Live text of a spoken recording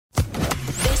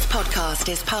podcast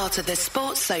is part of the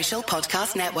Sports Social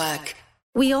Podcast Network.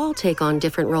 We all take on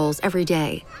different roles every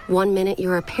day. 1 minute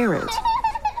you're a parent,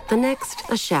 the next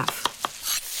a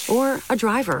chef, or a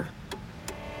driver.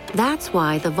 That's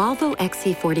why the Volvo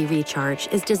XC40 Recharge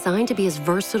is designed to be as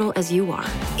versatile as you are.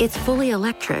 It's fully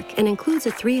electric and includes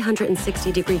a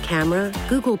 360-degree camera,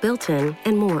 Google built-in,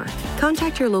 and more.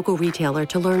 Contact your local retailer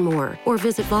to learn more or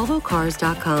visit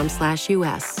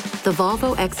volvocars.com/US. The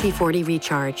Volvo XC40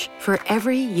 Recharge, for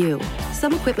every you.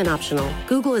 Some equipment optional.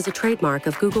 Google is a trademark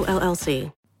of Google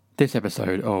LLC. This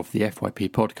episode of the FYP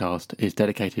podcast is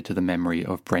dedicated to the memory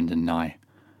of Brendan Nye.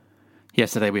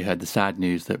 Yesterday we heard the sad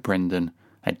news that Brendan,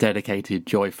 a dedicated,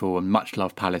 joyful and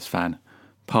much-loved Palace fan,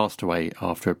 passed away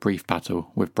after a brief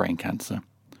battle with brain cancer.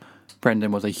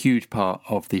 Brendan was a huge part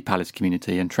of the Palace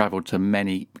community and travelled to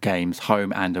many games,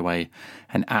 home and away,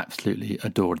 and absolutely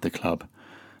adored the club.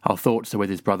 Our thoughts are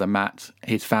with his brother Matt,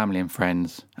 his family and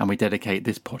friends, and we dedicate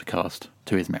this podcast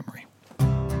to his memory.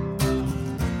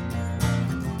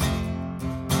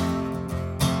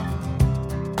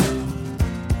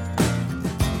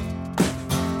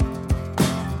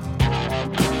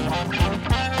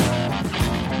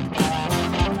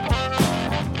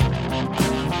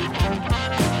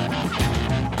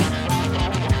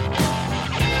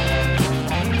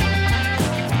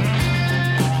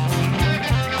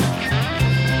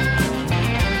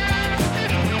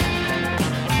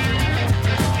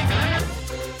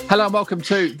 Hello and welcome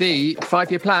to the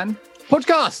 5-Year Plan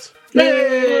podcast. Yay!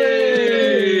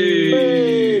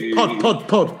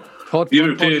 Pod.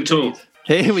 European tour.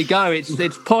 Here we go.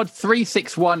 It's pod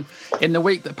 361 in the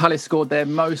week that Palace scored their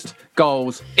most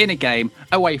goals in a game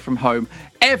away from home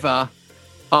ever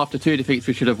after 2 defeats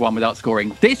we should have won without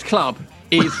scoring. This club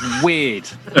is weird.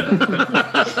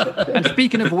 And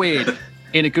speaking of weird,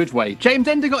 in a good way, James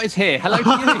Endergott is here. Hello to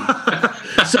you.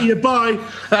 See you, bye.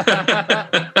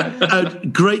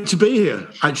 Great to be here,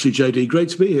 actually, JD. Great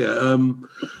to be here.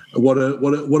 What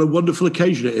a wonderful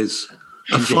occasion it is.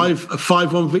 A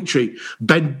 5-1 victory.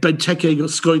 Benteke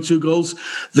scoring 2 goals.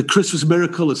 The Christmas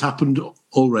miracle has happened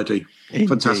already. Indeed.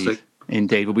 Fantastic.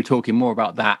 Indeed. We'll be talking more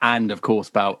about that and, of course,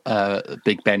 about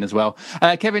Big Ben as well.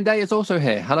 Kevin Day is also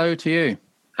here. Hello to you.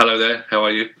 Hello there. How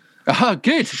are you? Oh,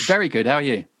 good. Very good. How are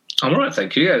you? I'm all right,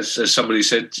 thank you. As somebody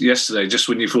said yesterday, just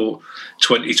when you thought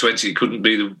 2020 couldn't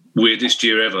be the weirdest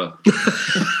year ever.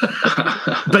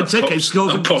 Benteke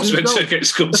scored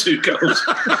 2 goals.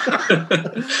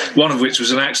 One of which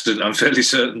was an accident, I'm fairly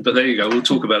certain. But there you go. We'll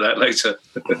talk about that later.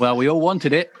 Well, we all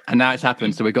wanted it, and now it's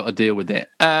happened, so we've got to deal with it.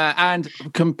 And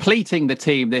completing the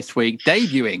team this week,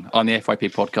 debuting on the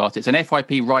FYP podcast, it's an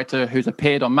FYP writer who's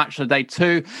appeared on Match of the Day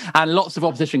 2 and lots of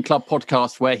Opposition Club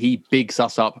podcasts where he bigs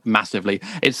us up massively.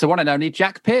 It's the one and only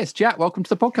Jack Pearce. Jack, welcome to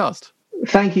the podcast.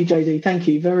 Thank you, JD. Thank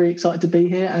you. Very excited to be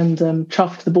here and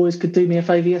chuffed the boys could do me a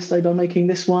favour yesterday by making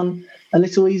this one a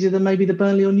little easier than maybe the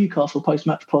Burnley or Newcastle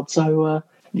post-match pod. So,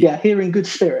 here in good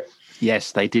spirit.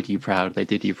 Yes, they did you proud. They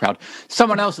did you proud.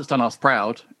 Someone else that's done us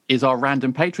proud is our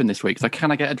random patron this week. So can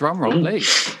I get a drum roll,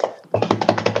 please?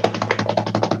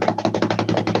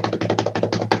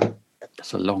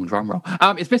 That's a long drum roll.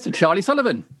 It's Mr. Charlie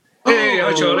Sullivan. Hey,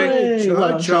 hi Charlie. Hey,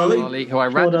 well Charlie, who I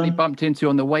randomly bumped into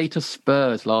on the way to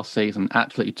Spurs last season.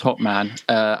 Absolutely top man.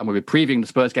 And we'll be previewing the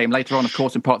Spurs game later on, of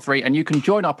course, in part 3. And you can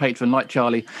join our patron like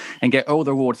Charlie and get all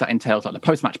the rewards that entails, like the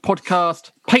post-match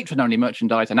podcast, patron-only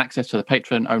merchandise, and access to the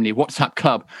patron-only WhatsApp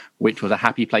club, which was a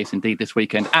happy place indeed this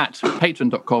weekend at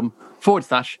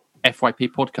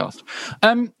patreon.com/FYP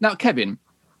podcast. Now, Kevin.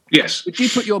 Yes. Would you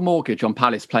put your mortgage on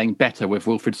Palace playing better with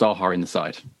Wilfried Zaha in the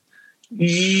side?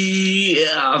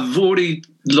 Yeah, I've already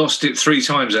lost it 3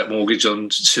 times, that mortgage, on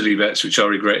silly bets, which I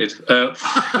regretted.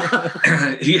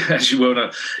 Yeah, as you well know.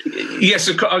 Yes,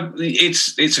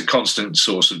 it's a constant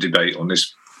source of debate on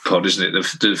this pod, isn't it?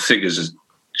 The figures are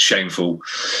shameful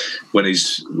when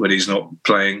he's not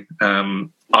playing.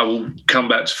 I will come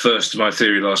back to my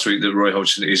theory last week that Roy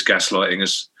Hodgson is gaslighting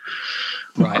us.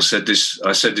 Right. I said this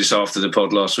after the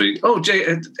pod last week. Oh, Jay,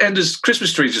 Ender's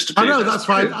Christmas tree just appeared. I know, that's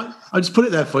fine. I just put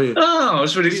it there for you. Oh, I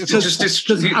was really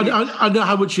I know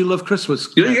how much you love Christmas.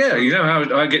 Yeah, you know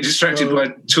how I get distracted by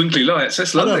twinkly lights.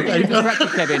 That's lovely.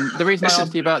 Kevin, the reason I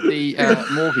asked you about the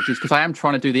mortgage is because I am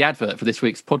trying to do the advert for this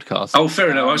week's podcast. Oh,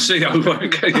 fair enough. I see. Oh,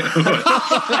 okay.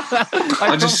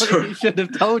 I probably should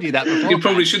have told you that before. You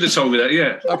probably should have told me that,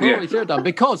 yeah. I probably should have done,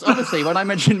 because obviously when I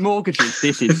mentioned mortgages,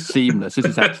 this is seamless. This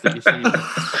is absolutely seamless.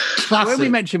 When we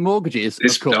mention mortgages,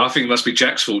 of course. I think it must be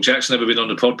Jack's fault. Jack's never been on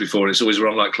the pod before. It's always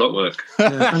run like clockwork.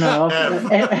 I know.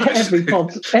 Every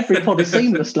pod is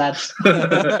seamless, lads.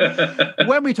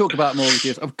 When we talk about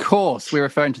mortgages, of course, we're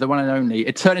referring to the one and only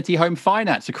Eternity Home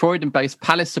Finance, a Croydon-based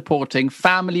Palace-supporting,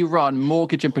 family-run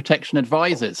mortgage and protection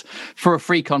advisors. For a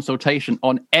free consultation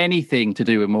on anything to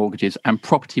do with mortgages and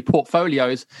property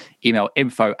portfolios, email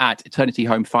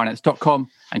info@eternityhomefinance.com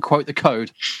and quote the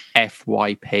code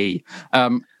FYP.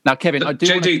 Now, Kevin, I do.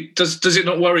 JD, does it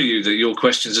not worry you that your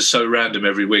questions are so random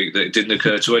every week that it didn't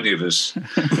occur to any of us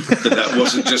that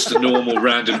wasn't just a normal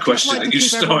random question that you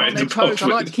started the pod with? I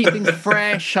like to keep things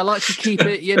fresh. I like to keep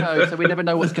it, so we never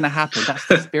know what's going to happen. That's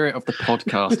the spirit of the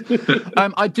podcast.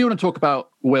 I do want to talk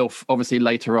about Wilf, obviously,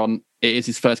 later on. It is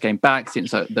his first game back since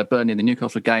the Burnley and the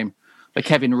Newcastle game. But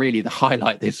Kevin, really, the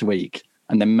highlight this week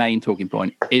and the main talking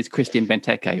point is Christian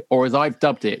Benteke, or as I've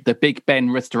dubbed it, the Big Ben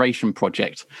Restoration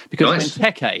Project, because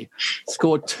Benteke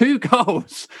scored 2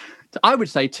 goals. I would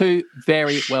say 2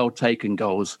 very well taken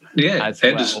goals. Yeah,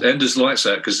 Enders likes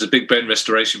that because the Big Ben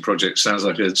Restoration Project sounds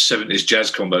like a 70s jazz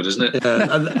combo, doesn't it?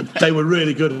 Yeah, and they were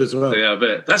really good as well. Yeah, I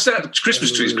bet. That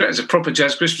Christmas tree is great. It's a proper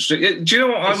jazz Christmas tree. Do you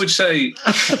know what I would say?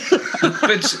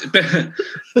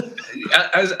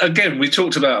 Again, we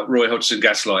talked about Roy Hodgson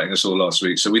gaslighting us all last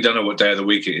week, so we don't know what day of the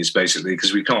week it is, basically,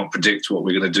 because we can't predict what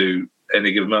we're going to do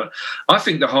any given moment. I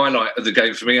think the highlight of the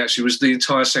game for me actually was the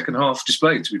entire second half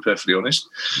display, to be perfectly honest.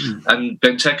 And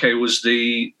Benteke was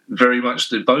very much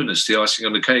the bonus, the icing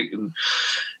on the cake. And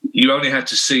you only had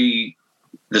to see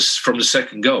this from the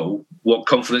second goal what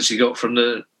confidence he got from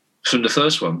the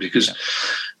first one, because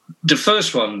the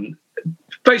first one,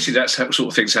 basically that's how sort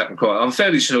of things happen quite. I'm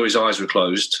fairly sure his eyes were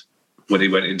closed when he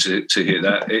went into to hit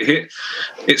that.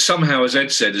 It somehow, as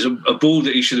Ed said, is a ball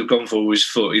that he should have gone for with his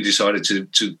foot. He decided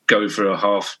to go for a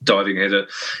half diving header.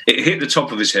 It hit the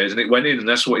top of his head and it went in, and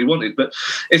that's what he wanted. But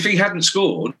if he hadn't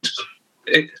scored,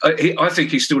 I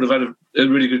think he still would have had a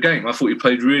really good game. I thought he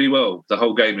played really well the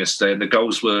whole game yesterday, and the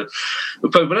goals were.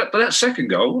 But that second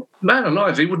goal, man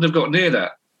alive, he wouldn't have got near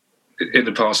that in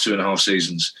the past 2.5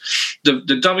 seasons.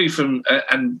 The dummy from,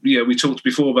 and we talked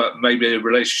before about maybe a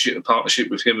relationship, a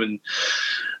partnership with him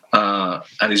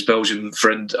and his Belgian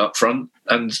friend up front,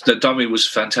 and the dummy was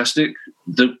fantastic.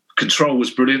 The control was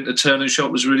brilliant. The turn and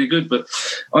shot was really good. But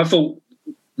I thought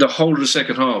the whole of the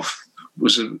second half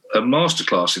was a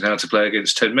masterclass in how to play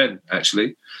against 10 men,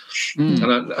 actually.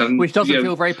 And which doesn't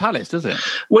feel very Palace, does it?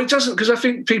 Well, it doesn't, because I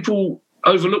think people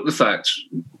overlook the fact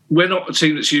we're not a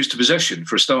team that's used to possession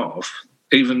for a start off.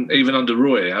 Even under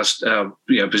Roy, our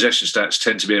possession stats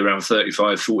tend to be around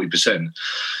 35-40%.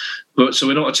 But so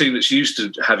we're not a team that's used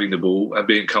to having the ball and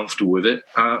being comfortable with it.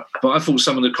 But I thought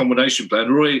some of the combination play,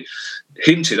 and Roy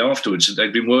hinted afterwards that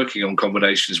they'd been working on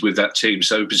combinations with that team.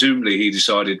 So presumably he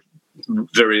decided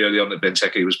very early on that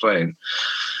Benteke was playing.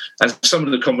 And some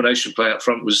of the combination play up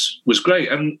front was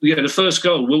great. And the first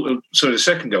goal, the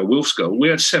second goal, Wilf's goal, we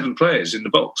had 7 players in the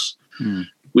box.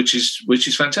 Which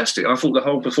is fantastic. I thought the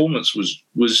whole performance was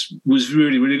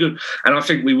really, really good. And I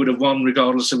think we would have won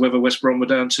regardless of whether West Brom were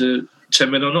down to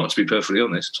 10 men or not, to be perfectly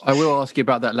honest. I will ask you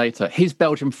about that later. His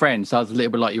Belgian friend sounds a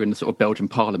little bit like you're in the sort of Belgian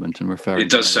parliament and referring. It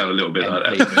does sound a little bit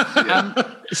like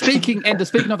that. Speaking of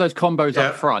those combos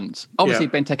up front, obviously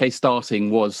Benteke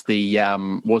starting was the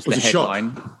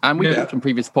headline. Shock. And we talked on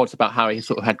previous pods about how he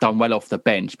sort of had done well off the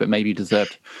bench, but maybe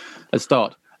deserved a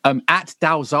start. At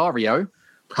Dalzario.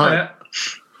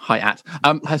 Hi,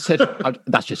 has said,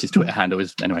 that's just his Twitter handle,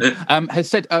 has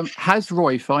said, has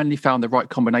Roy finally found the right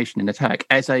combination in attack?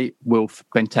 Eze, Wilf,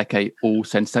 Benteke, all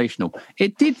sensational.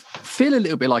 It did feel a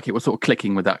little bit like it was sort of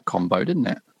clicking with that combo, didn't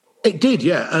it? It did,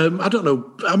 yeah. I don't know.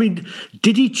 I mean,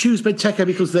 did he choose Benteke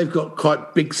because they've got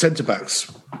quite big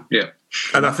centre-backs? Yeah.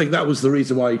 And I think that was the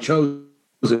reason why he chose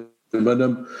him.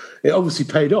 And it obviously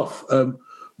paid off.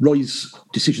 Roy's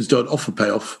decisions don't often pay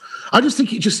off. I just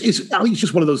think it's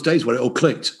just one of those days where it all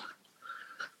clicked.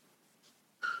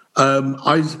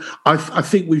 I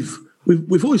think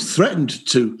we've always threatened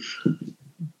to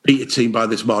beat a team by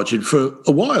this margin for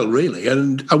a while, really,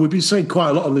 and we've been saying quite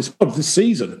a lot on this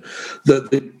season that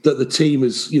the team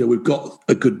is, we've got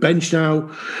a good bench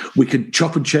now. We can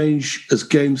chop and change as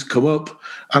games come up,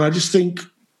 and I just think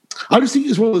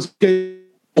it's one of those games.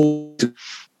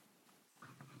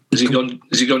 Has he gone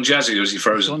jazzy or is he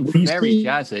frozen? Very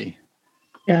jazzy.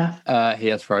 Yeah. He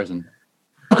has frozen.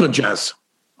 I've gone jazz.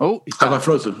 Oh, have I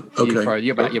frozen? Okay.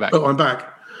 You're back. Oh, I'm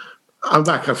back. I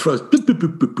froze. Boop, boop,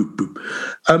 boop, boop, boop,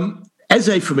 boop.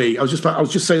 Eze for me, I was just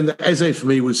saying that Eze for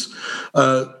me was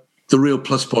the real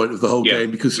plus point of the whole game,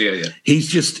 because he's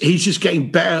just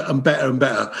getting better and better and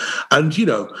better. And,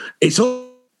 it's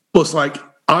almost like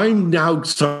I'm now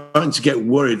starting to get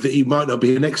worried that he might not be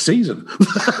here next season.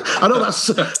 I know that's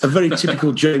a very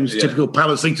typical James, typical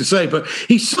Palace thing to say, but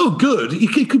he's so good,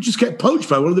 he could just get poached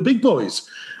by one of the big boys.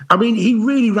 I mean, he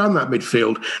really ran that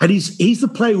midfield, and he's the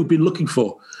player we've been looking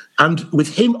for. And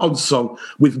with him on song,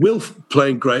 with Wilf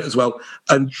playing great as well,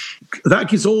 and that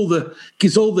gives all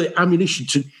the ammunition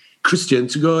to Christian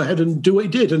to go ahead and do what he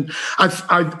did. And I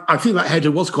think that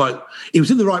header was he was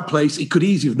in the right place. It could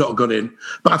easily have not gone in.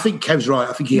 But I think Kev's right.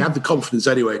 I think he had the confidence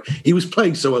anyway. He was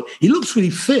playing so well. He looks really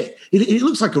fit. It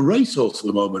looks like a racehorse at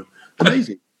the moment.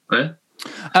 Amazing. Yeah.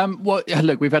 Well,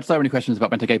 look, we've had so many questions about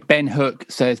Benteke. Ben Hook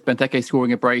says, Benteke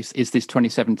scoring a brace. Is this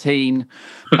 2017?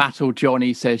 Battle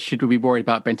Johnny says, should we be worried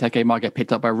about Benteke might get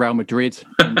picked up by Real Madrid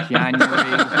in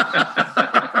January?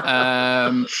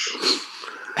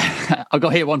 I've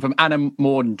got here one from Anna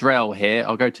Morndrell here.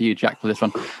 I'll go to you, Jack, for this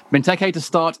one. Benteke to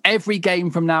start every game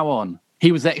from now on.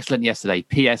 He was excellent yesterday.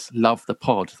 P.S. Love the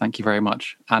pod. Thank you very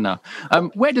much, Anna.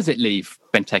 Where does it leave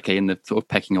Benteke in the sort of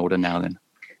pecking order now then?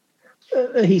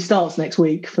 He starts next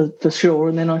week for sure,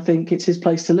 and then I think it's his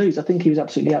place to lose. I think he was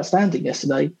absolutely outstanding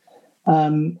yesterday.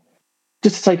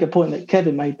 Just to take a point that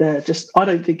Kevin made there, I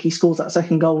don't think he scores that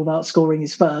second goal without scoring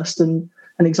his first, and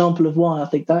an example of why I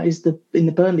think that is in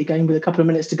the Burnley game with a couple of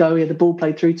minutes to go, he had the ball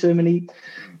played through to him, and he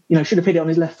should have hit it on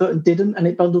his left foot and didn't, and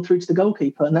it bundled through to the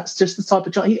goalkeeper. And that's just the type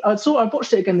of chance. I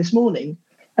watched it again this morning,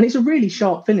 and it's a really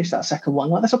sharp finish, that second one.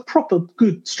 Like, that's a proper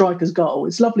good striker's goal.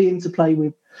 It's lovely interplay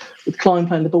with Klein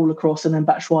playing the ball across, and then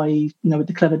Batshuayi, with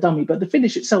the clever dummy. But the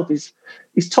finish itself is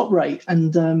top rate,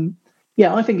 and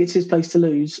I think it's his place to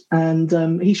lose. And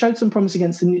he showed some promise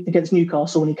against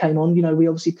Newcastle when he came on. We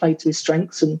obviously played to his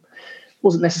strengths, and it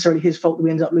wasn't necessarily his fault that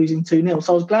we ended up losing 2-0.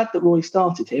 So I was glad that Roy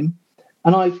started him,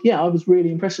 and I was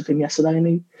really impressed with him yesterday.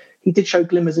 And he did show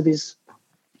glimmers of his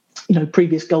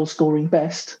previous goal scoring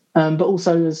best, but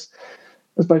also as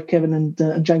both Kevin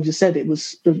and James have said, it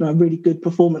was a really good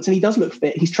performance. And he does look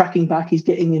fit. He's tracking back. He's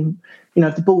getting in.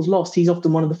 If the ball's lost, he's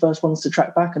often one of the first ones to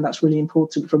track back, and that's really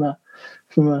important from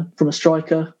a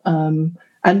striker.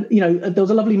 And there was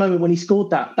a lovely moment when he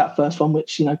scored that first one,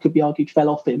 which could be argued fell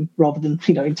off him rather than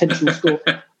intentional score.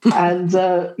 And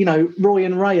Roy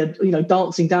and Ray are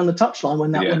dancing down the touchline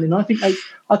when that went in. I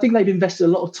think they've invested a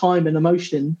lot of time and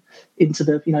emotion into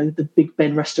the Big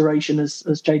Ben restoration, as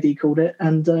JD called it.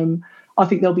 And I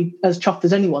think they'll be as chuffed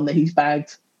as anyone that he's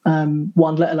bagged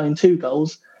one, let alone 2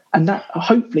 goals, and that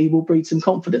hopefully will breed some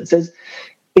confidence.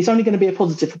 It's only going to be a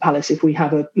positive for Palace if we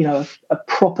have a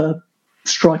proper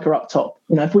striker up top.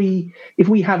 If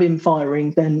we have him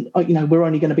firing, then we're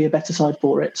only going to be a better side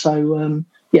for it. So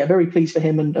very pleased for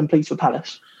him and pleased for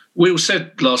Palace. We all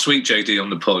said last week, JD, on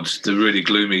the pod, the really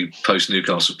gloomy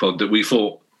post-Newcastle pod, that we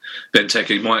thought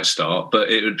Benteke might start, but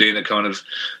it would be in a kind of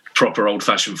proper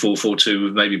old-fashioned 4-4-2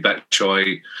 with maybe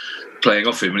Batshuayi playing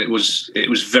off him, and it was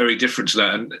very different to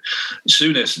that. And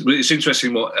Souness, it's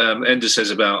interesting what Ender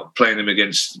says about playing him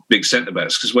against big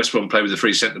centre-backs, because West Brom play with the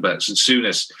 3 centre-backs, and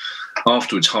Souness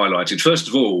afterwards highlighted, first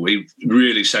of all, he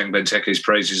really sang Benteke's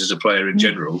praises as a player in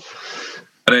general,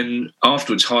 and then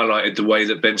afterwards highlighted the way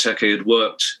that Benteke had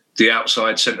worked the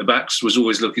outside centre-backs, was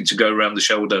always looking to go around the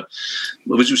shoulder,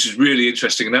 which is really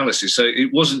interesting analysis. So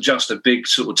it wasn't just a big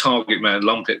sort of target man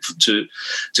lump it to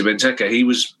Benteke. He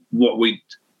was what we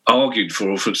argued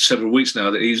for several weeks now,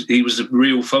 that he was the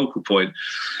real focal point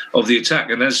of the attack.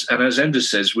 And as Ender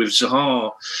says, with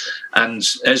Zaha and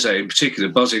Eze in particular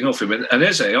buzzing off him, and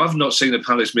Eze, I've not seen a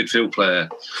Palace midfield player.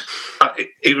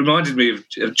 It reminded me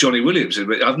of Johnny Williams.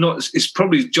 It's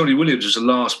probably Johnny Williams was the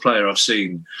last player I've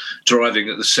seen driving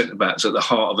at the centre backs at the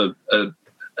heart of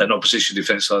an opposition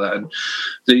defence like that. And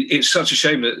it's such a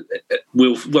shame that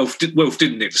Wilf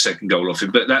didn't nick the second goal off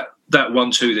him, but that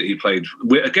 1-2 that he played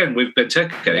again with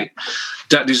Benteke,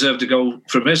 that deserved a goal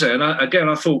from Eze. And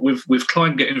I thought with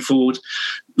Klein getting forward,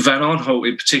 Van Aanholt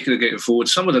in particular getting forward,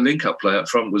 some of the link-up play up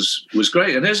front was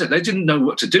great. And Eze, they didn't know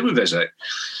what to do with Eze,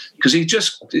 because he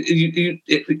just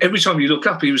every time you look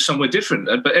up, he was somewhere different.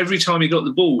 But every time he got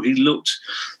the ball,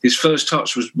 his first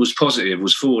touch was positive,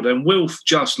 was forward. And Wilf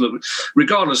just looked,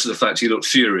 regardless of the fact he looked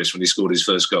furious when he scored his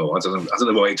first goal. I don't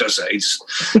know why he does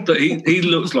that. But he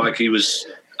looked like he was.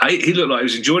 He looked like he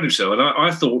was enjoying himself, and I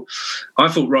thought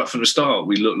right from the start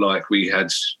we looked like we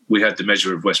had the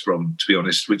measure of West Brom, to be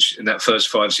honest. Which in that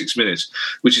first 5-6 minutes,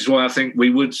 which is why I think we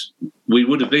would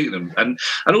have beaten them. And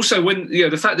also when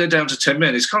the fact they're down to 10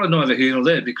 men, it's kind of neither here nor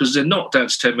there, because they're not down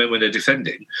to 10 men when they're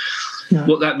defending. No.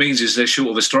 What that means is they're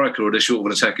short of a striker or they're short of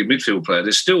an attacking midfield player.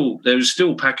 They were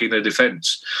still packing their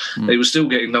defence. They were still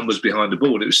getting numbers behind the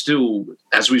ball. It was still,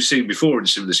 as we've seen before in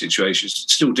similar situations,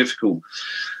 still difficult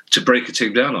to break a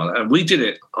team down on. And we did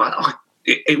it.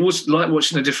 it was like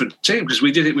watching a different team because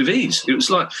we did it with ease. It was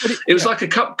like a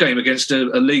cup game against a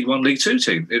League One, League Two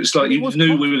team. It was like we were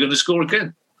going to score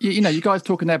again. You guys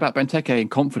talking there about Benteke and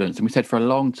confidence, and we said for a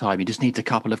long time he just needs a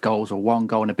couple of goals or one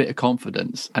goal and a bit of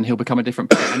confidence, and he'll become a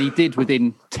different player. And he did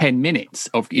within 10 minutes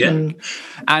of you know.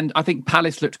 And I think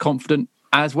Palace looked confident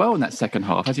as well in that second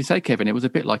half. As you say, Kevin, it was a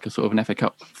bit like a sort of an FA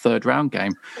Cup third round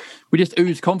game. We just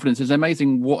oozed confidence. It's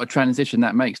amazing what a transition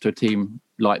that makes to a team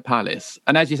like Palace.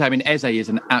 And as you say, I mean, Eze is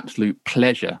an absolute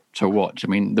pleasure to watch. I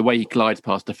mean, the way he glides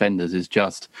past defenders is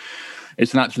just...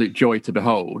 It's an absolute joy to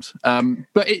behold.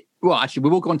 Actually, we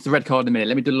will go on to the red card in a minute.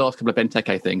 Let me do the last couple of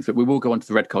Benteke things, but we will go on to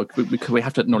the red card because we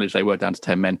have to acknowledge they were down to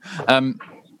 10 men.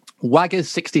 Waggers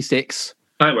 66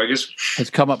 Hi, Waggers. has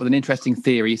come up with an interesting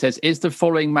theory. He says, is the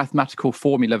following mathematical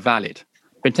formula valid?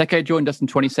 Benteke joined us in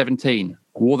 2017,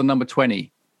 wore the number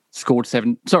 20, scored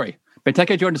 7... Sorry,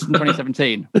 Benteke joined us in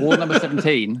 2017, wore the number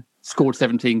 17, scored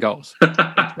 17 goals. In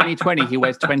 2020, he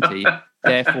wears 20,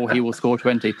 therefore he will score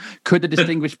 20. Could the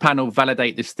distinguished panel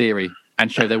validate this theory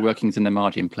and show their workings in the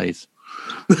margin, please?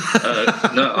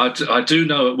 No, I do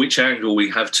know at which angle we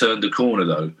have turned the corner,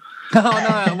 though.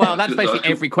 Oh, no. Well, that's basically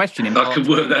every question. I can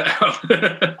work that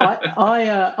out.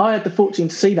 I had the fortune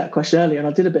to see that question earlier, and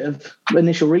I did a bit of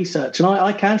initial research, and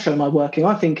I can show my working.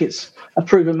 I think it's a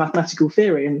proven mathematical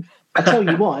theory, and I'll tell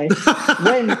you why.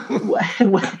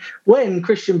 When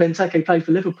Christian Benteke played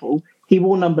for Liverpool, he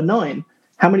wore number 9.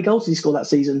 How many goals did he score that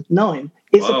season? 9.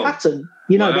 It's a pattern.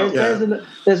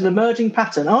 There's an emerging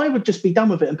pattern. I would just be done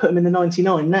with it and put him in the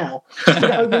 99 now. Get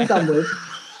it over and done with.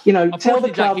 Tell the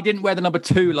club... Jack, he didn't wear the number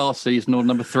 2 last season or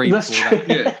number 3 That's before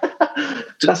true. that.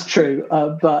 That's true.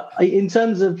 But in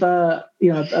terms of a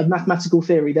mathematical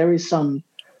theory, there is some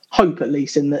hope, at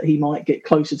least, in that he might get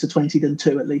closer to 20 than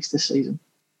 2 at least this season.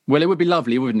 Well, it would be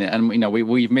lovely, wouldn't it? And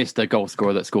we've missed a goal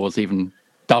scorer that scores even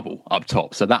double up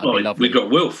top, so that would be lovely. We've got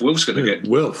Wilf. Wilf's going to get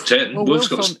 10. Well, Wilf's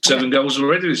got 7 goals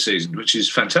already this season, which is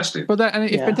fantastic. But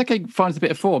if Benteke finds a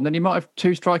bit of form, then he might have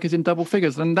 2 strikers in double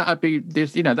figures, and that'd be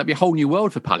a whole new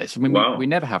world for Palace. I mean, we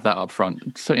never have that up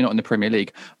front, certainly not in the Premier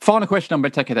League. Final question on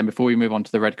Benteke then, before we move on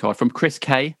to the red card, from Chris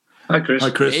K. Hi, Chris.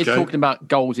 It is talking about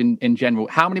goals in general.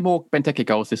 How many more Benteke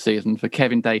goals this season for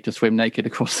Kevin Day to swim naked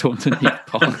across Thornton Heath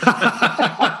Park?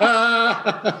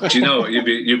 Do you know what? You'd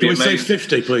be Can we amazed. say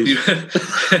 50, please?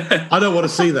 I don't want to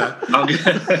see that.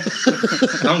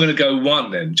 I'm going to go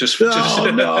 1 then.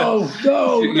 No.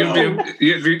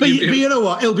 But you know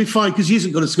what? It'll be fine because he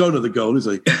isn't going to score another goal, is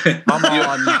he? Come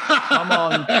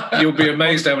on. You'll be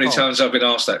amazed how many times I've been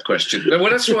asked that question. Well,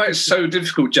 that's why it's so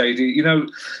difficult, JD.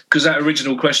 Because that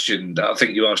original question I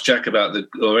think you asked Jack about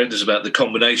Enders about the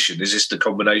combination. Is this the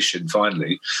combination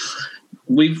finally?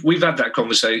 We've had that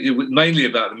conversation mainly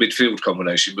about the midfield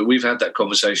combination, but we've had that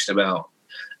conversation about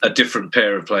a different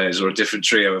pair of players or a different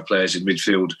trio of players in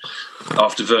midfield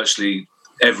after virtually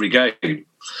every game.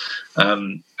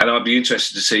 And I'd be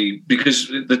interested to see, because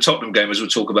the Tottenham game, as we'll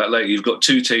talk about later, you've got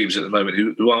 2 teams at the moment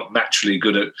who aren't naturally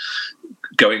good at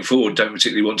going forward, don't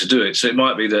particularly want to do it. So it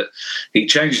might be that he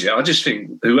changes it. I just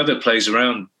think whoever plays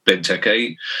around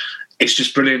Benteke, it's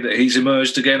just brilliant that he's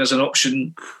emerged again as an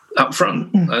option up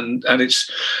front. And it's,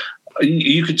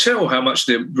 you could tell how much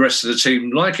the rest of the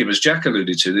team like him, as Jack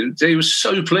alluded to. They were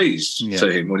so pleased for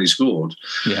him when he scored.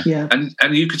 Yeah. And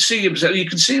you could see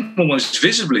him almost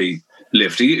visibly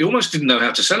lift. He almost didn't know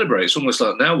how to celebrate. It's almost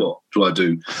like, now what do I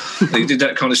do? And he did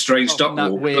that kind of strange duck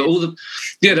walk. But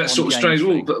that sort of strange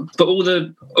walk. But all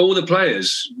the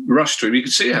players rushed to him. You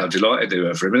could see how delighted they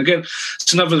were for him. And again,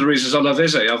 it's another of the reasons I love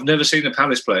Eze. I've never seen a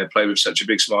Palace player play with such a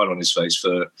big smile on his face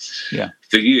for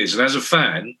years. And as a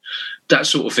fan, that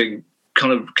sort of thing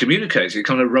kind of communicates. It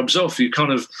kind of rubs off. You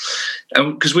kind of,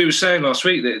 because we were saying last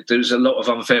week that there was a lot of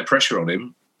unfair pressure on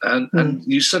him. And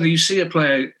you suddenly see a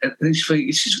player, and this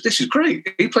is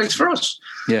great. He plays for us.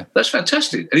 Yeah, that's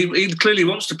fantastic. And he clearly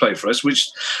wants to play for us, which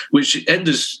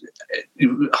Enders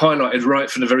highlighted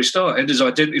right from the very start. Enders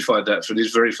identified that from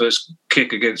his very first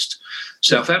kick against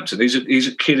Southampton. He's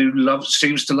a kid who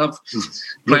seems to love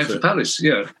playing for Palace.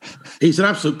 Yeah, he's an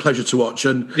absolute pleasure to watch,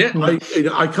 and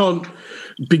I can't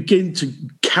begin to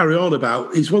carry on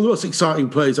about. He's one of the most exciting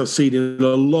players I've seen in a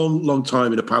long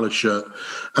time in a Palace shirt,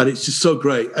 and it's just so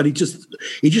great. And he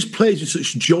just plays with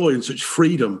such joy and such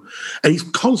freedom, and he's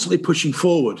constantly pushing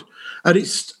forward. And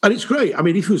it's great. I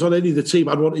mean, if he was on any of the team,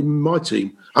 I'd want him in my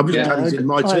team. I'm just glad he's in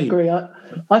my team. I agree.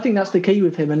 I think that's the key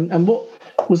with him. And what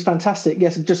was fantastic,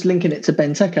 yes, just linking it to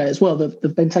Benteke as well, the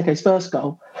Benteke's first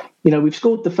goal. We've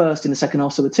scored the first in the second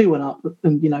half, so we're 2-1 up.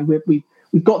 And,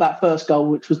 we've got that first goal,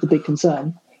 which was the big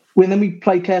concern. Then we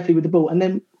played carefully with the ball. And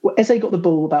then Eze got the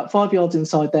ball about 5 yards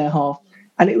inside their half,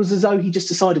 And it was as though he just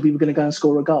decided we were going to go and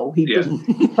score a goal. He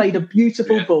played a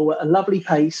beautiful ball at a lovely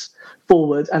pace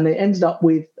forward, and it ended up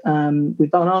with Van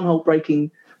Aanholt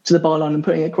breaking to the byline and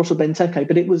putting it across for Benteke.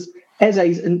 But it was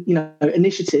Eze's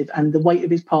initiative and the weight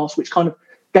of his pass which kind of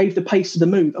gave the pace to the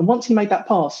move. And once he made that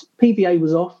pass, PVA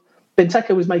was off,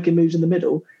 Benteke was making moves in the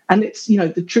middle, and it's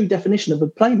the true definition of a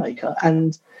playmaker.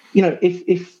 And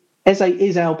if Eze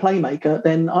is our playmaker,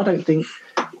 then I don't think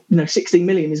 16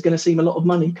 million is going to seem a lot of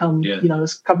money come a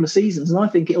couple of seasons. And I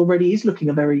think it already is looking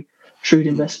a very shrewd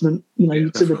investment,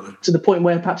 to the point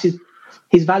where perhaps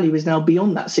his value is now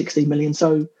beyond that 16 million.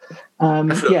 So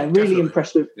really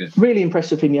impressed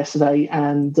with him yesterday,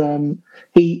 and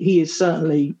he is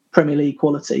certainly Premier League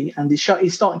quality, and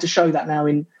he's starting to show that now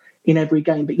in every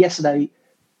game. But yesterday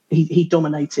he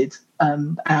dominated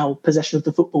our possession of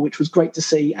the football, which was great to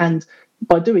see, and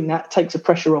by doing that takes the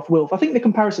pressure off Wilf. I think the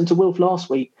comparison to Wilf last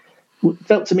week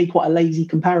felt to me quite a lazy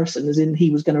comparison, as in he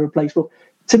was going to replace Wilf.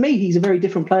 To me, he's a very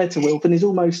different player to Wilf, and is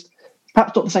almost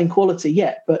perhaps not the same quality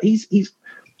yet, but he's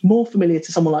more familiar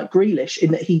to someone like Grealish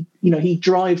in that he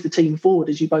drives the team forward,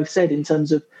 as you both said, in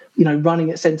terms of running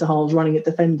at centre halves, running at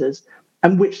defenders,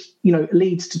 and which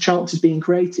leads to chances being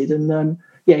created. And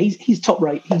he's top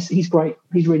rate. He's great.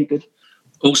 He's really good.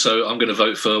 Also, I'm going to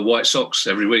vote for white socks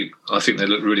every week. I think they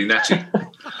look really natty.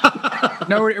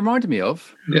 No, it reminded me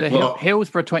of the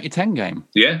Hillsborough 2010 game.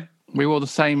 Yeah. We wore the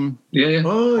same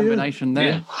combination there.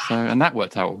 Yeah. So, and that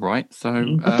worked out all right.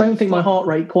 So I don't think my heart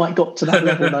rate quite got to that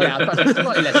level, though. It's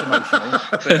slightly less emotional.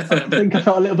 But, I think I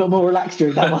felt a little bit more relaxed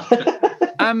during that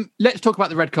one. Let's talk about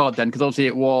the red card then, because obviously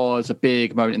it was a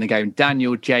big moment in the game.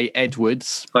 Daniel J.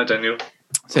 Edwards. Hi, Daniel.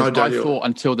 Says, I thought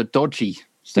until the dodgy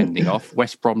sending off,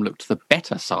 West Brom looked the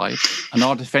better side and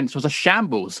our defence was a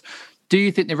shambles. Do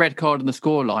you think the red card on the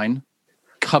scoreline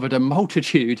covered a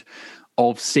multitude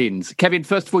of sins? Kevin,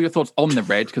 first of all, your thoughts on the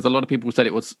red, because a lot of people said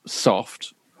it was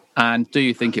soft, and do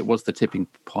you think it was the tipping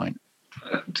point?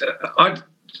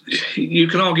 You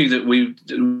can argue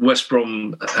that West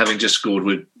Brom, having just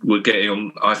scored, were getting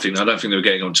on. I don't think they were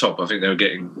getting on top. I think they were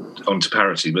getting onto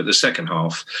parity. But the second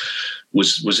half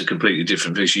was a completely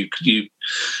different issue.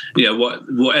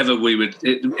 Whatever we would,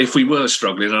 if we were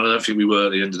struggling, and I don't think we were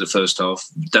at the end of the first half,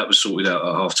 that was sorted out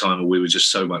at half time, or we were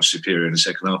just so much superior in the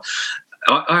second half.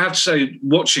 I have to say,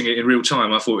 watching it in real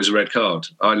time, I thought it was a red card.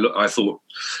 I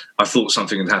thought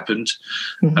something had happened,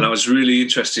 and I was really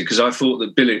interested because I thought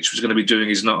that Bilic was going to be doing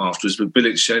his nut afterwards. But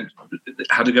Bilic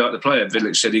had to go at the player.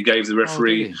 Bilic said he gave the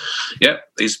referee.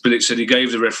 Bilic said he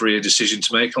gave the referee a decision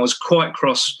to make. I was quite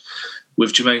cross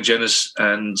with Jermaine Jenas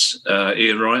and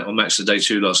Ian Wright on Match of the Day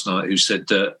 2 last night, who said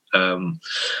that Van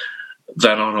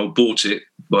Aanholt bought it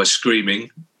by screaming,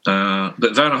 but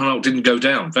Van Aanholt didn't go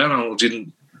down. Van Aanholt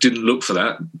didn't look for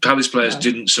that. Palace players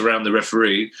didn't surround the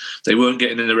referee. They weren't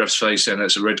getting in the ref's face saying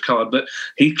that's a red card. But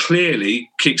he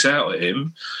clearly kicks out at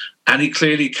him, and he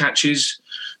clearly catches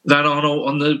Van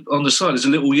Aanholt on the side. There's a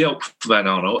little yelp for Van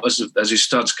Aanholt as his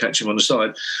studs catch him on the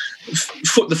side.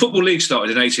 The Football League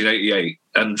started in 1888,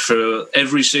 and for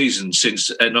every season since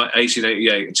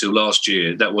 1888 until last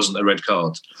year, that wasn't a red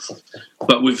card.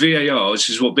 But with VAR, this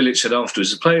is what Bilic said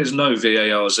afterwards, the players know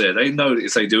VAR is there. They know that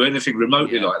if they do anything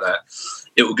remotely like that,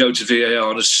 it will go to VAR,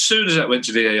 and as soon as that went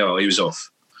to VAR, he was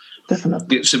off.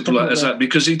 Definitely. It's simple as that,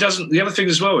 because he doesn't. The other thing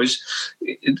as well is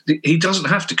he doesn't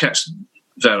have to catch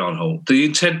Van Aanholt. The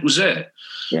intent was there.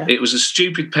 Yeah. It was a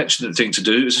stupid, petulant thing to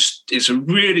do. It's a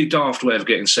really daft way of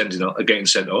getting sent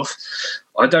off.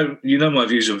 I don't, my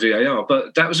views on VAR,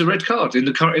 but that was a red card in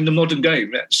the modern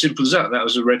game. Simple as that. That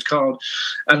was a red card,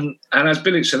 and as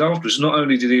Bilic said afterwards, not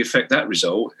only did he affect that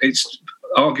result, it's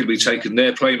arguably taken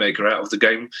their playmaker out of the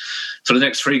game for the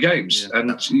next 3 games. Yeah.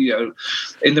 And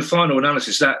in the final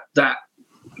analysis, that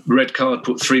red card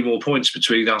put 3 more points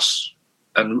between us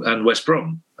and West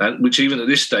Brom, and which even at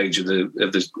this stage of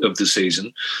the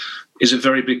season is a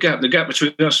very big gap. The gap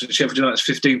between us and Sheffield United is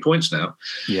 15 points now.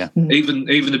 Yeah. Even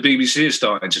the BBC is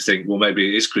starting to think, well, maybe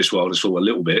it is Chris Wilder's fault a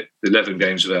little bit. 11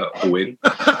 games without a win,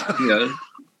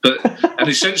 But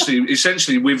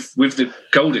essentially with the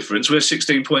goal difference, we're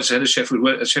 16 points ahead of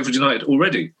Sheffield United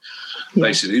already. Yeah.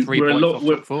 Basically, we're a lot.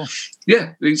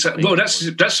 Yeah, exactly. Well, that's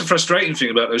the frustrating thing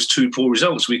about those 2 poor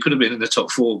results. We could have been in the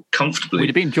top 4 comfortably. We'd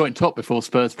have been joint top before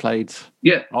Spurs played.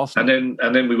 Yeah, Arsenal.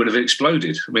 and then we would have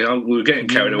exploded. I mean, we were getting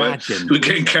carried away. We were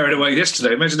getting carried away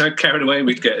yesterday. Imagine how carried away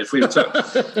we'd get if we were top.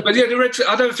 But yeah, the red.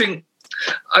 I don't think.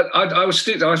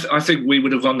 I think we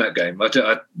would have won that game.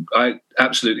 I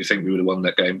absolutely think we would have won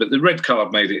that game. But the red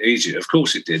card made it easier. Of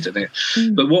course it did.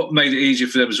 But what made it easier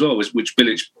for them as well, which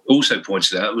Bilic also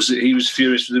pointed out, was that he was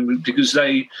furious with them because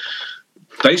they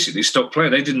basically stopped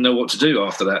playing. They didn't know what to do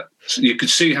after that. So you could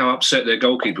see how upset their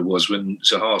goalkeeper was when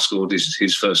Zaha scored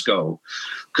his first goal,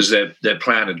 because their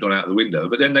plan had gone out the window.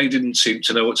 But then they didn't seem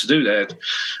to know what to do.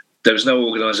 There was no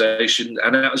organisation,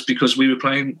 and that was because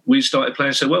we started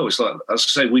playing so well. It's like, as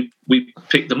I say, we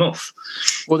picked them off.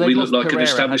 Well, we looked like an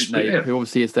established player, who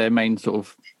obviously is their main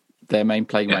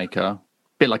playmaker. Yeah.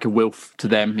 Bit like a Wilf to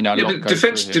them, but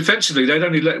defensively, they'd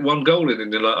only let one goal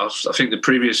in I think the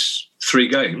previous 3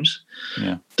 games.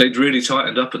 Yeah, they'd really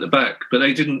tightened up at the back, but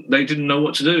they didn't know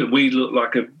what to do. And we looked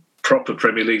like a proper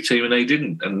Premier League team, and they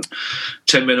didn't. And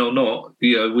 10 men or not,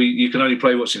 you can only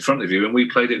play what's in front of you, and we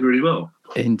played it really well.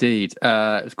 Indeed.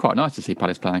 It was quite nice to see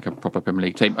Palace playing like a proper Premier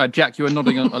League team. Jack, you were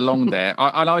nodding along there.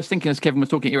 I was thinking, as Kevin was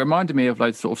talking, it reminded me of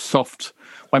those sort of soft,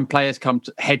 when players come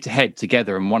head to head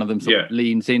together and one of them sort of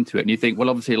leans into it, and you think, well,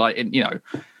 obviously, like in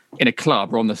a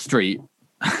club or on the street,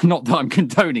 not that I'm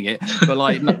condoning it, but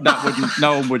like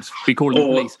no one would be calling the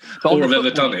police. But or have ever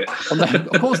done it.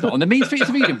 Of course not. On the mean streets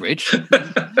of Edenbridge.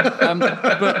 But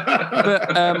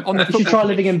on the you should try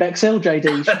living in Bexhill,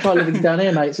 JD. You should try living down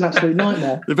here, mate. It's an absolute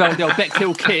nightmare. The old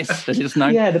Bexhill kiss, as it's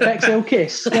known. Yeah, the Bexhill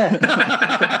kiss. Yeah.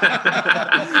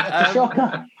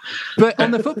 Shocker. But on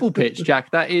the football pitch,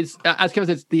 Jack, that is, as Kevin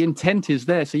says, the intent is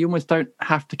there, so you almost don't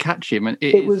have to catch him. And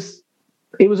it was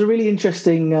a really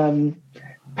interesting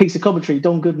piece of commentary.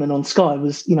 Don Goodman on Sky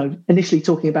was, initially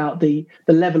talking about the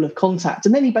level of contact,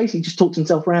 and then he basically just talked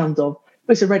himself round of,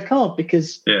 it's a red card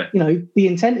because the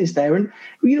intent is there. And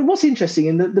what's interesting,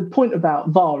 and the point about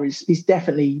VAR is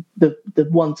definitely the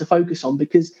one to focus on,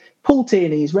 because Paul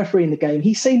Tierney is refereeing the game.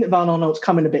 He's seen that Van Aanholt's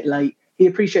coming a bit late. He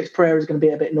appreciates Pereira's going to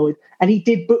be a bit annoyed, and he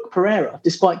did book Pereira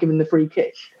despite giving the free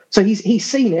kick. So he's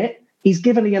seen it. He's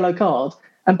given a yellow card,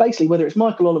 and basically, whether it's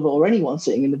Michael Oliver or anyone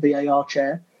sitting in the VAR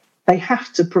chair, they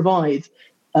have to provide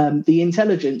the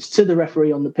intelligence to the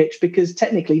referee on the pitch, because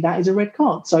technically that is a red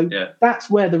card. So that's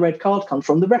where the red card comes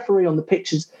from. The referee on the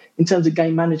pitch is, in terms of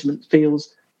game management,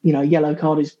 feels yellow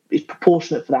card is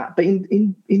proportionate for that. But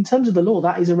in terms of the law,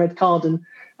 that is a red card, and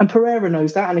Pereira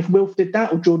knows that. And if Wilf did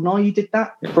that or Jordan Ayew did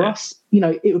that, for us,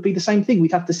 it would be the same thing.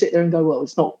 We'd have to sit there and go, well,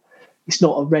 it's not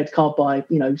a red card by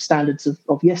standards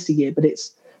of yesteryear, but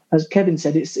it's, as Kevin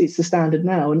said, it's the standard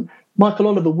now. And Michael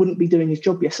Oliver wouldn't be doing his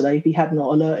job yesterday if he had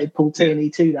not alerted Paul Tierney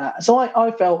to that. So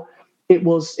I felt it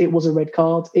was a red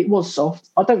card. It was soft.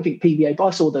 I don't think PVA, but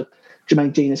I saw the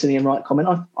Jermaine Genius and Ian Wright comment.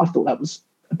 I thought that was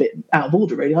a bit out of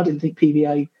order, really. I didn't think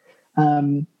PVA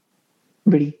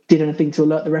really did anything to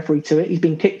alert the referee to it. He's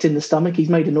been kicked in the stomach, he's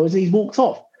made a noise, and he's walked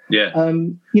off. Yeah. I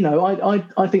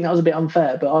think that was a bit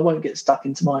unfair, but I won't get stuck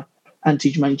into my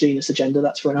anti-Jermaine Genius agenda.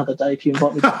 That's for another day if you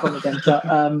invite me back on again. But,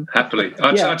 happily.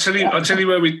 I'll tell you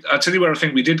where I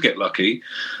think we did get lucky,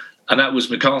 and that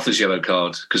was MacArthur's yellow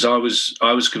card, because I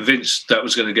was convinced that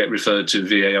was going to get referred to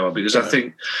VAR, because I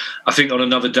think on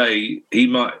another day he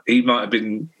might have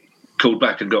been called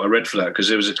back and got a red for that, because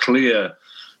there was a clear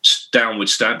downward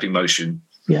stamping motion.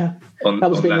 Yeah, that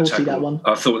was a bit naughty, that one.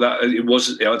 I thought that it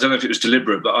was. I don't know if it was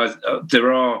deliberate, but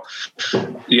there are.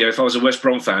 If I was a West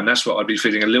Brom fan, that's what I'd be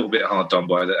feeling a little bit hard done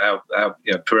by. That our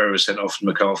Pereira sent off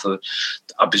MacArthur.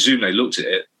 I presume they looked at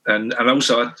it, and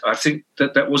also I think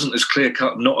that wasn't as clear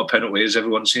cut, not a penalty as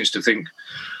everyone seems to think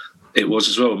it was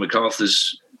as well.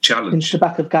 MacArthur's challenge into the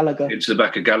back of Gallagher.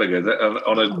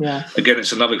 Again,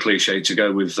 it's another cliche to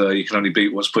go with. You can only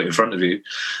beat what's put in front of you.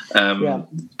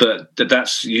 But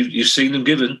that's you've seen them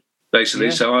given, basically.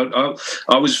 Yeah. So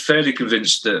I was fairly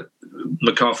convinced that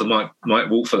MacArthur might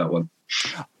walk for that one.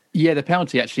 Yeah, the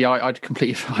penalty, actually,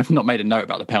 I've not made a note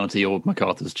about the penalty or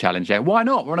MacArthur's challenge yet. Why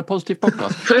not? We're on a positive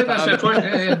podcast. That's fair point.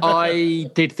 Yeah. I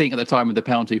did think at the time of the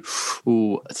penalty,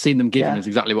 seeing them given is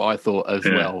exactly what I thought as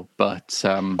well. But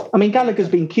I mean, Gallagher's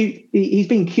been cute. He's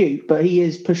been cute, but he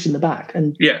is pushing the back.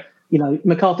 And,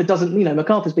 MacArthur doesn't,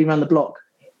 MacArthur's been around the block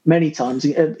many times.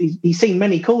 He's seen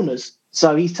many corners.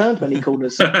 So he's turned many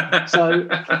corners. So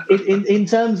in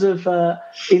terms of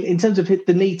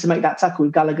the need to make that tackle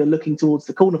with Gallagher looking towards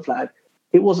the corner flag,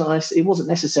 it wasn't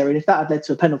necessary. And if that had led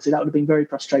to a penalty, that would have been very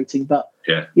frustrating. But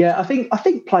I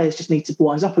think players just need to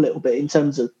wise up a little bit in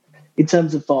terms of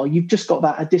VAR. You've just got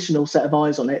that additional set of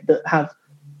eyes on it that have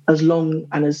as long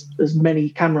and as many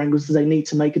camera angles as they need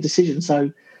to make a decision.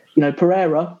 So,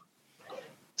 Pereira,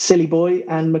 silly boy,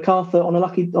 and MacArthur on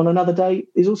another day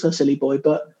is also a silly boy,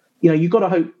 but. You've got to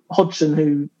hope Hodgson,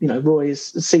 who, Roy has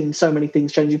seen so many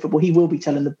things change in football, he will be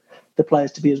telling the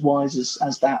players to be as wise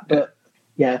as that. But,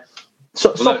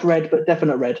 soft red, but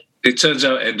definite red. It turns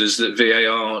out, Enders, that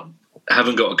VAR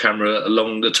haven't got a camera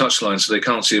along the touchline, so they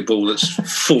can't see a ball that's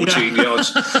 14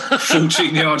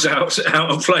 yards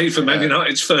out of play for Man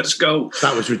United's first goal.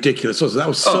 That was ridiculous, wasn't it? That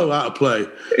was so out of play.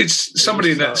 It's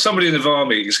somebody in the VAR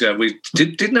meetings going,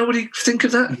 did nobody think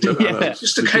of that?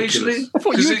 Just occasionally. I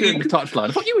thought you were doing the touchline.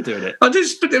 I thought you were doing it. But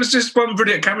there was just one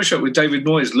brilliant camera shot with David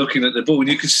Moyes looking at the ball, and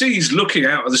you could see he's looking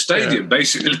out of the stadium,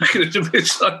 basically looking at the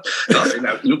pitch. Like, I think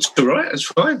that looks all right. It's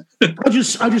fine. I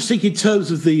just think in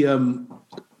terms of the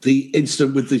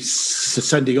incident with the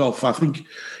sending off, I think,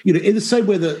 in the same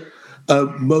way that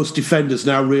most defenders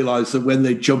now realise that when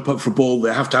they jump up for a ball,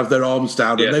 they have to have their arms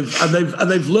down, and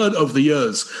they've learned over the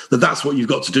years that that's what you've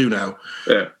got to do now.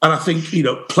 Yeah. And I think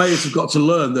players have got to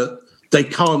learn that they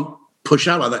can't push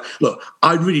out like that. Look,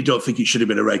 I really don't think it should have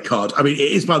been a red card. I mean,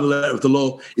 it is by the letter of the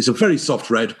law. It's a very soft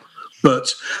red,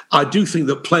 but I do think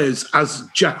that players, as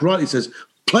Jack rightly says,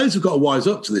 players have got to wise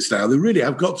up to this now. They really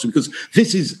have got to, because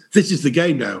this is the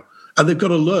game now, and they've got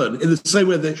to learn in the same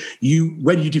way that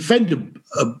when you defend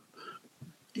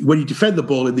the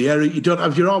ball in the area, you don't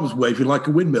have your arms waving like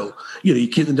a windmill. You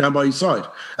keep them down by your side,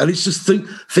 and it's just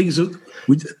things that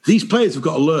these players have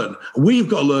got to learn. We've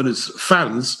got to learn as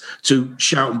fans to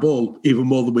shout and ball even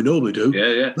more than we normally do.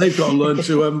 Yeah. They've got to learn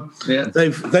to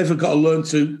they've got to learn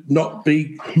to not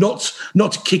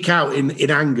to kick out in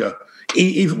anger.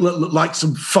 Even like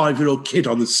some 5-year-old kid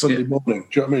on this Sunday morning.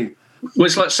 Do you know what I mean? Well,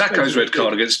 it's like Sakho's red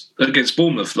card against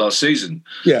Bournemouth last season.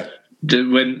 Yeah.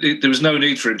 When there was no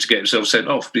need for him to get himself sent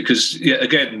off, because,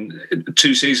 again,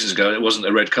 2 seasons ago, it wasn't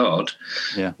a red card.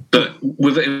 Yeah. But it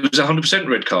was 100%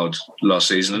 red card last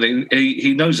season, and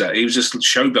he knows that. He was just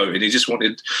showboating. He just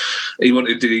wanted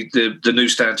the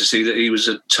newsstand to see that he was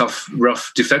a tough,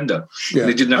 rough defender. Yeah. And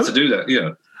he didn't have to do that,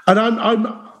 And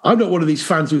I'm not one of these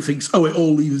fans who thinks, it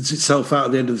all evens itself out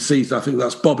at the end of the season. I think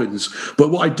that's bobbins.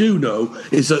 But what I do know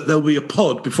is that there'll be a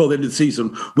pod before the end of the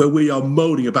season where we are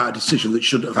moaning about a decision that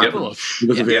shouldn't have happened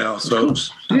because of VAR. So,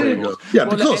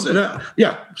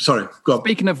 sorry, go on.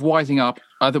 Speaking of wising up,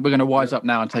 I think we're going to wise up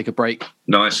now and take a break.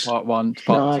 Nice. Part 1 to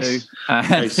part 2.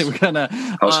 Nice. We're gonna,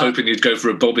 I was hoping you'd go for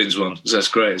a bobbins one. That's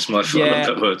great. It's my fault. I love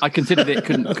that word. I considered it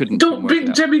couldn't. Don't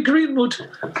bring Debbie Greenwood.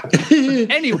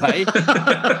 Anyway,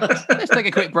 let's take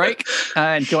a quick break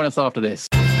and join us after this.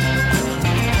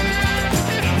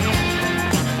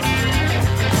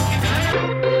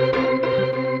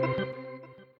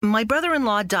 My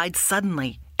brother-in-law died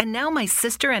suddenly, and now my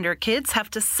sister and her kids have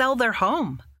to sell their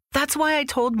home. That's why I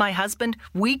told my husband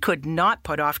we could not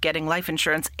put off getting life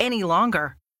insurance any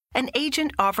longer. An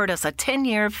agent offered us a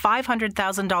 10-year,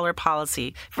 $500,000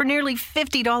 policy for nearly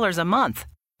 $50 a month.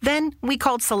 Then we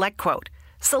called SelectQuote.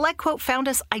 SelectQuote found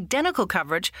us identical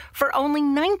coverage for only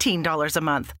 $19 a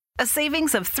month, a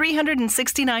savings of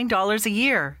 $369 a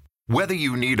year. Whether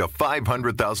you need a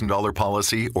 $500,000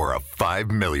 policy or a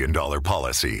 $5 million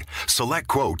policy,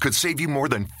 SelectQuote could save you more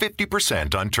than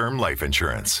 50% on term life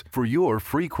insurance. For your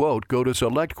free quote, go to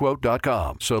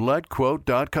SelectQuote.com.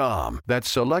 SelectQuote.com.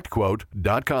 That's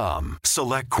SelectQuote.com.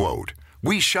 SelectQuote.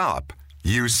 We shop.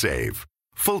 You save.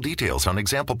 Full details on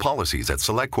example policies at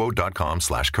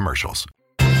SelectQuote.com/commercials.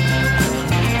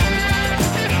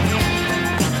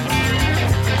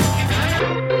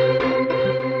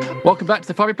 Welcome back to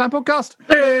the 5-Year Plan podcast.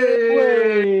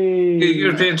 Hey!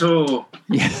 European Tour.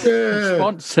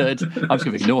 Sponsored. I'm just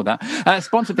going to ignore that.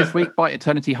 Sponsored this week by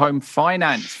Eternity Home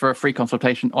Finance. For a free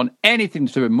consultation on anything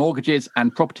to do with mortgages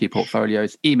and property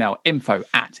portfolios, email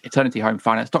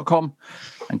info@eternityhomefinance.com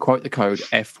and quote the code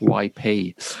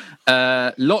FYP.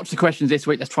 Lots of questions this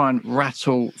week. Let's try and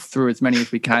rattle through as many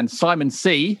as we can. Simon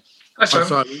C. Hi,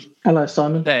 Simon. Hello,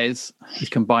 Simon. He's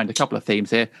combined a couple of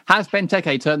themes here. Has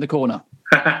Benteke turned the corner?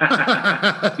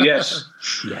 Yes.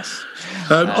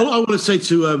 All I want to say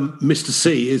to Mr.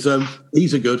 C is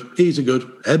he's a good. Ebenezer good.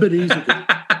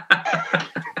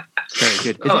 Very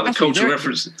good. The cultural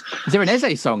reference. Is there an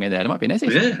Eze song in there? There might be an Eze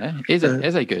song in there. Eze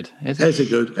good. Eze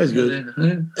good.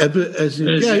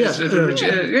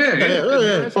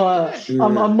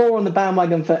 I'm more on the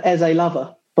bandwagon for Eze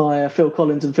Lover by Phil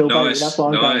Collins and Phil Bailey. That's why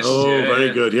I'm going. Oh,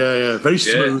 very good. Yeah. Very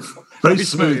smooth. Very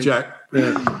smooth, Jack.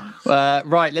 Yeah.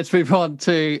 Right, let's move on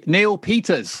to Neil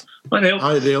Peters. Hi, Neil.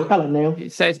 Hello, Neil.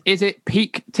 It says, is it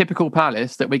peak typical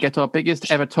Palace that we get our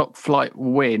biggest ever top flight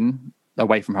win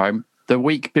away from home the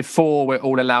week before we're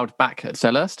all allowed back at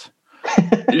Selhurst?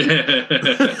 That's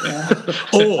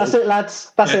it,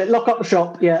 lads. That's it. Lock up the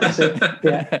shop. Yeah, that's it.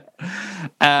 Yeah.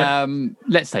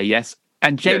 Let's say yes.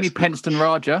 And Jamie Penston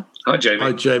Raja. Hi,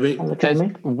 Jamie. Says,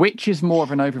 which is more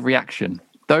of an overreaction?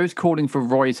 Those calling for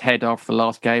Roy's head after the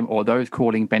last game, or those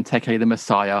calling Benteke the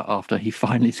Messiah after he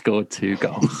finally scored 2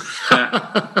 goals?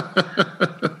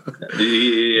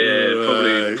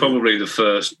 Probably the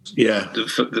first. Yeah,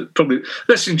 probably.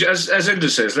 Let's as Ender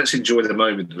says, let's enjoy the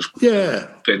moment of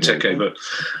Benteke. But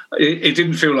it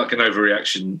didn't feel like an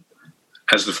overreaction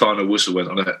as the final whistle went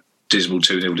on that dismal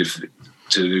 2-0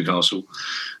 to Newcastle,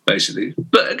 basically.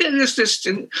 But again,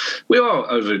 we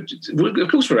are over. Of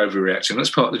course, we're overreacting. That's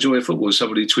part of the joy of football.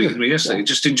 Somebody tweeted me yesterday.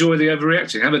 Just enjoy the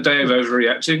overreacting. Have a day of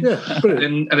overreacting,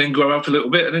 and then grow up a little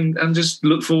bit, and just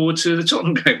look forward to the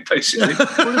Tottenham game. Basically,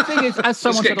 well, the thing is, as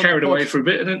someone get carried away for a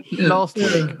bit, and then last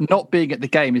week, not being at the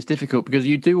game is difficult because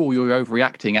you do all your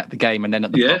overreacting at the game, and then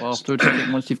at the pub afterwards. I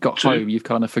think once you've got home, you've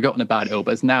kind of forgotten about it all.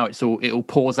 But now it all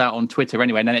pours out on Twitter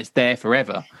anyway, and then it's there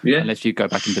forever, unless you go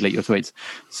back and delete your tweets.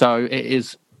 So it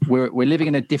is. We're living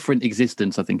in a different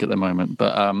existence, I think, at the moment.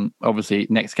 But obviously,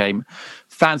 next game,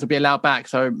 fans will be allowed back,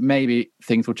 so maybe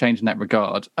things will change in that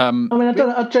regard. I mean,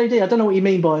 JD, I don't know what you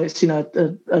mean by it's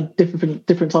a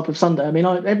different type of Sunday. I mean,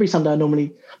 every Sunday I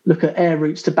normally look at air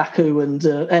routes to Baku and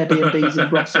Airbnbs in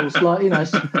Brussels.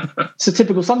 It's a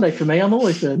typical Sunday for me. I'm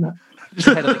always doing that. Just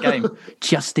ahead of the game,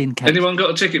 just in case. Anyone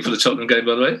got a ticket for the Tottenham game,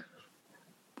 by the way?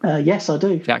 Yes, I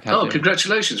do. Jack has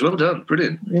congratulations! Well done,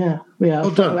 brilliant. Yeah. Well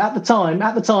done. At the time,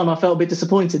 I felt a bit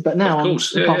disappointed, but now I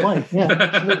can't wait. Yeah,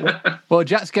 absolutely. Well,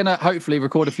 Jack's going to hopefully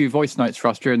record a few voice notes for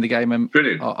us during the game, and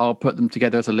brilliant. I'll put them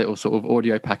together as a little sort of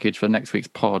audio package for next week's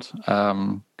pod.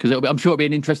 Because I'm sure it'll be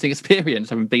an interesting experience,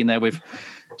 having been there with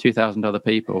 2,000 other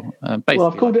people. Well,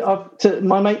 I've called it.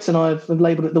 My mates and I have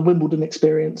labelled it the Wimbledon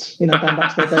experience. Going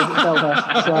back to their days at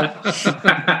Selhurst.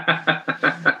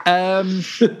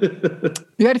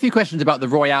 We had a few questions about the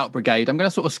Roy Out Brigade. I'm going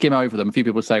to sort of skim over them. A few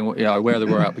people saying, where are the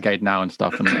Roy Out Brigade now and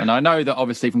stuff. And I know that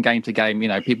obviously from game to game,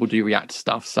 people do react to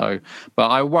stuff. But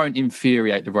I won't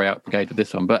infuriate the Roy Out Brigade with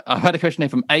this one. But I've had a question here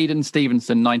from Aidan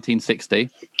Stevenson, 1960.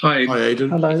 Hi,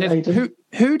 Aidan. Hello, Aidan.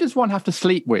 Who does one have to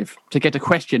sleep with to get a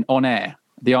question on air?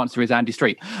 The answer is Andy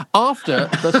Street. After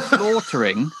the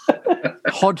slaughtering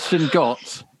Hodgson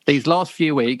got these last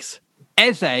few weeks,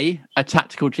 Eze, a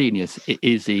tactical genius.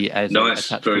 Izzy as a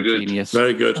tactical genius.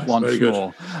 Very good. Once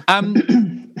more.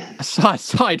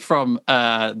 Aside from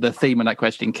the theme of that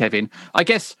question, Kevin, I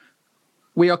guess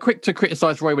we are quick to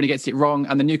criticise Roy when he gets it wrong,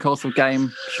 and the Newcastle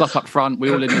game, schluck up front, we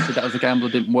all admitted that was a gamble,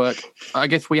 didn't work. I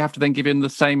guess we have to then give him the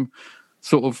same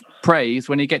sort of praise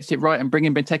when he gets it right and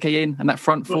bringing Benteke in and that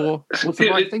front four was the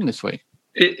right thing this week.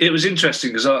 It was interesting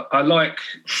because I like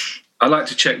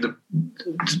to check the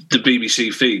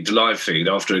BBC feed, the live feed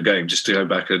after a game, just to go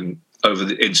back and over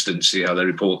the instant, see how they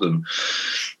report them.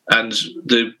 And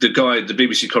the guy, the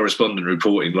BBC correspondent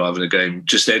reporting live in a game,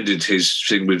 just ended his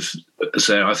thing with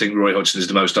saying, I think Roy Hodgson is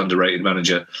the most underrated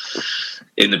manager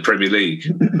in the Premier League.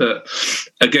 But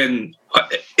again,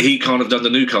 he can't have done the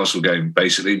Newcastle game,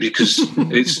 basically, because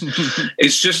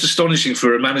it's just astonishing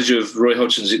for a manager of Roy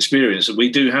Hodgson's experience that we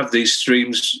do have these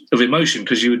streams of emotion,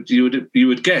 because you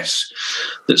would guess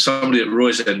that somebody at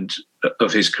Roy's end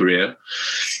of his career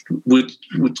would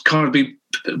kind of be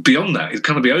beyond that. It'd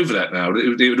kind of be over that now.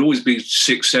 It would always be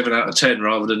 6, 7 out of 10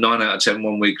 rather than 9 out of 10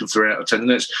 one week and 3 out of 10 the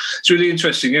next. It's really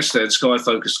interesting. Yesterday, Sky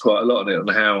focused quite a lot on it, on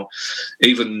how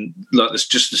even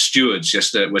just the stewards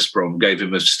yesterday at West Brom gave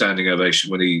him a standing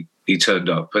ovation when he turned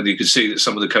up, and you could see that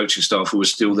some of the coaching staff who were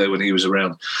still there when he was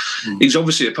around. He's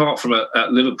obviously, apart from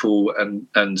at Liverpool and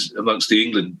amongst the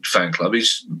England fan club,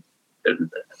 he's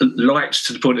liked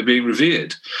to the point of being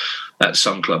revered at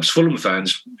some clubs. Fulham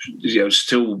fans, he's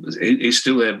still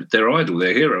their idol,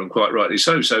 their hero, and quite rightly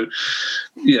so. So,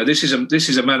 this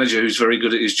is a manager who's very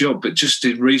good at his job, but just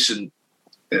in recent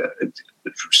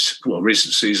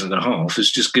season and a half has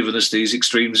just given us these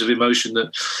extremes of emotion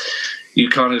that you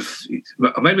kind of,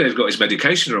 maybe they've got his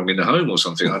medication wrong in the home or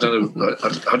something. I don't know.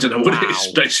 I don't know what it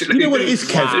is. Basically, you know what it is,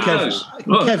 Kev.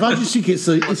 Kev, I just think it's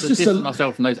just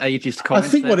myself from those ageist comments.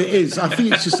 I think what it is, I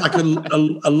think it's just like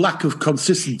a lack of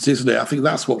consistency, isn't it? I think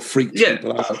that's what freaks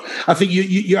people out. I think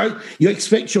you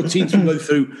expect your team to go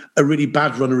through a really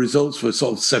bad run of results for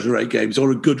sort of 7 or 8 games,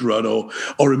 or a good run, or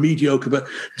a mediocre, but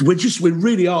we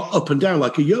really are up and down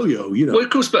like a yo-yo. Well, of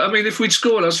course, but I mean, if we'd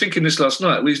scored, I was thinking this last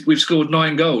night, we've scored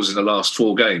 9 goals in the last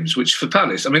 4 games, which for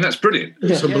Palace, I mean, that's brilliant.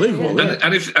 It's unbelievable. Yeah.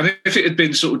 And if it had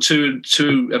been sort of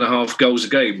 2.5 goals a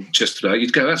game just today,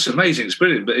 you'd go, that's amazing, it's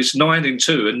brilliant. But it's 9 in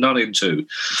 2 and none in 2,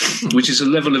 which is a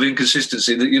level of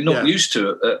inconsistency that you're not used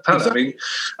to at Palace. Exactly.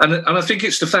 I mean, and I think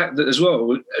it's the fact that as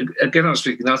well, again, I was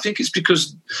thinking, I think it's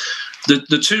because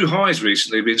the 2 highs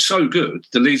recently have been so good,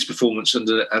 the Leeds performance and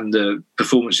the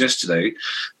performance yesterday,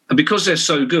 and because they're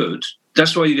so good,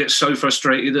 that's why you get so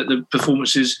frustrated at the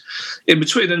performances in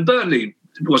between. And Burnley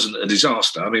wasn't a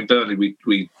disaster. I mean, Burnley,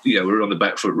 we were on the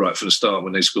back foot right from the start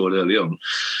when they scored early on.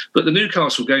 But the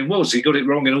Newcastle game he got it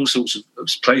wrong in all sorts of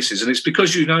places, and it's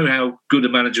because you know how good a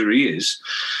manager he is,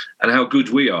 and how good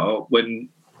we are when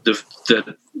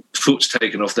the foot's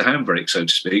taken off the handbrake, so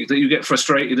to speak, that you get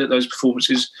frustrated at those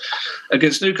performances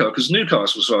against Newcastle. Because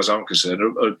Newcastle, as far as I'm concerned,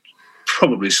 are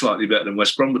probably slightly better than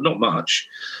West Brom, but not much.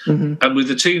 Mm-hmm. And with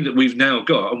the team that we've now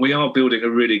got, and we are building a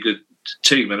really good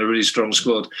team and a really strong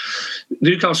squad,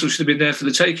 Newcastle should have been there for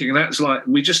the taking. And that's like,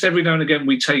 we just every now and again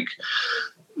we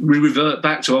revert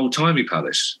back to old-timey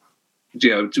Palace. We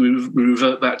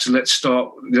revert back to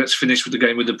let's finish with the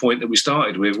game with the point that we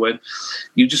started with, when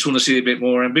you just want to see a bit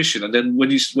more ambition. And then when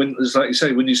like you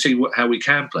say, when you see how we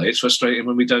can play, it's frustrating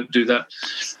when we don't do that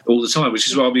all the time, which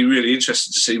is why I'll be really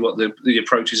interested to see what the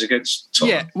approach is against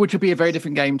Tottenham. Yeah, which will be a very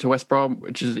different game to West Brom,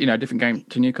 which is a different game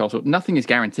to Newcastle. Nothing is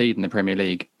guaranteed in the Premier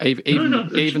League.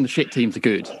 Even the shit teams are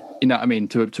good. You know what I mean?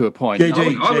 To a point.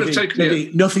 I would have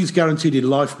taken nothing's guaranteed in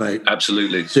life, mate.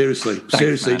 Absolutely. Seriously.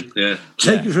 Yeah.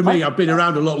 Take it from me. I've been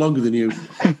around a lot longer than you.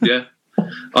 Yeah.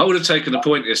 I would have taken a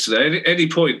point yesterday. Any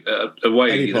point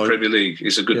away in the Premier League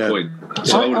is a good point.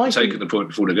 So I would have taken the point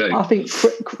before the game. I think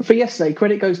for yesterday,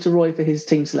 credit goes to Roy for his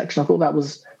team selection. I thought that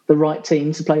was the right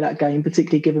team to play that game,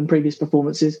 particularly given previous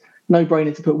performances. No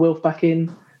brainer to put Wilf back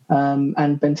in,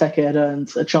 and Benteke had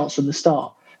earned a chance from the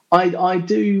start. I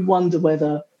do wonder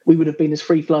whether we would have been as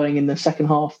free-flowing in the second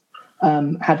half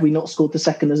had we not scored the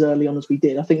second as early on as we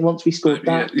did. I think once we scored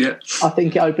that, I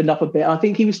think it opened up a bit. I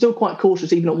think he was still quite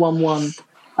cautious, even at 1-1,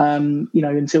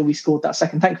 until we scored that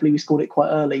second. Thankfully, we scored it quite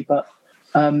early, but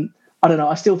I don't know.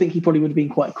 I still think he probably would have been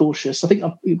quite cautious. I think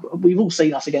we've all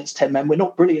seen us against 10 men. We're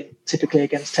not brilliant typically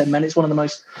against 10 men. It's one of the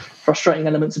most frustrating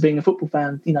elements of being a football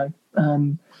fan,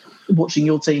 watching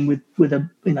your team with a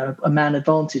man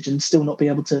advantage and still not be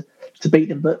able to beat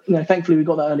them. But thankfully we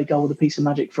got that early goal with a piece of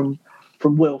magic from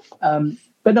Wilf.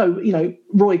 But no,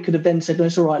 Roy could have then said, "No,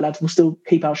 it's all right, lads. We'll still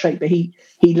keep our shape." But he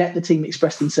let the team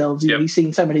express themselves. Yep. He's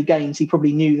seen so many games. He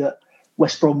probably knew that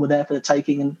West Brom were there for the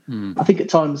taking. And I think at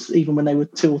times, even when they were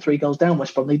 2 or 3 goals down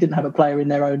West Brom, they didn't have a player in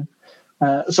their own,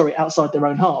 outside their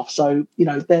own half. So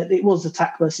it was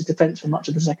attack versus defence for much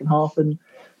of the second half.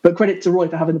 But credit to Roy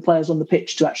for having the players on the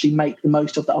pitch to actually make the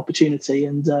most of that opportunity.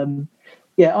 And the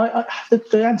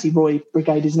anti-Roy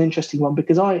brigade is an interesting one,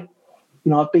 because I've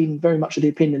been very much of the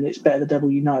opinion that it's better the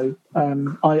devil you know.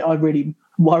 I really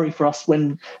worry for us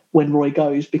when Roy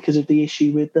goes, because of the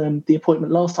issue with the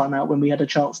appointment last time out, when we had a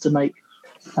chance to make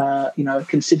a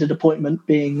considered appointment,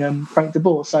 being Frank de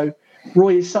Boer. So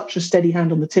Roy is such a steady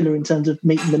hand on the tiller in terms of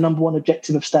meeting the number one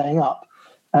objective of staying up.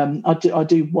 I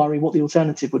do worry what the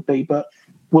alternative would be, but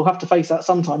we'll have to face that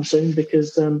sometime soon,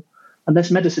 because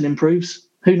unless medicine improves,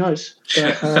 who knows?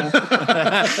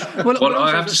 Well,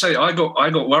 I have to say, I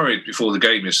got worried before the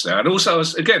game yesterday, and also I'm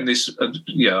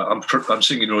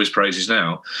singing Roy's praises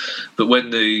now, but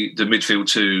when the midfield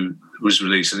 2 was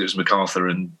released and it was MacArthur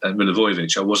and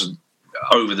Milivojevic, I wasn't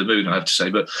over the moon, I have to say.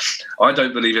 But I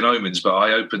don't believe in omens, but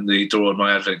I opened the door on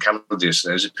my advent calendar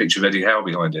yesterday. There's a picture of Eddie Howe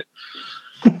behind it.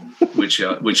 Which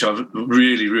have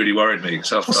really, really worried me.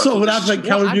 So what sort of an advent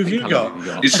calendar have you got?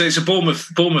 It's a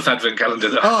Bournemouth advent calendar.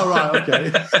 Oh, right,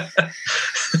 okay.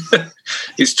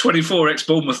 It's 24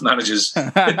 ex-Bournemouth managers.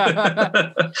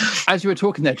 As you were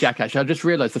talking there, Jack, actually, I just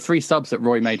realised the 3 subs that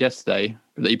Roy made yesterday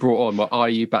that he brought on were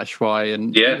Ayew, Batshuayi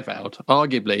and Bielefeld.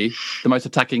 Arguably the most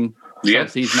attacking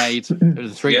subs he's made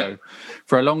as a trio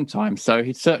for a long time. So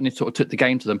he certainly sort of took the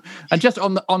game to them. And just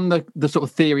on the sort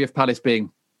of theory of Palace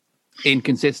being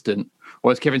inconsistent,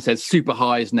 or as Kevin says, super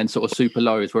highs and then sort of super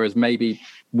lows, whereas maybe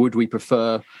would we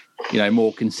prefer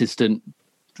more consistent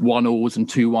 1-1s and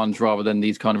 2-1s rather than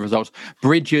these kind of results.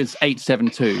 Bridges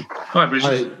 872 Hi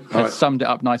Bridges. has summed it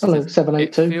up nicely. Hello,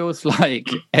 782. It feels like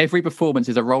every performance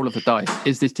is a roll of the dice.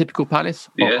 Is this typical Palace,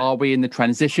 or are we in the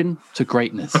transition to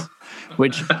greatness?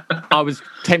 Which I was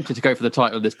tempted to go for the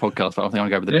title of this podcast, but I think I'm going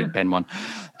to go with the Big Ben one.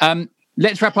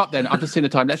 Let's wrap up then. I've just seen the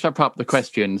time. Let's wrap up the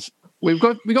questions. We've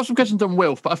got some questions on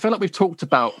Wilf, but I feel like we've talked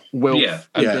about Wilf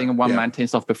and being a one-man team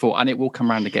stuff before, and it will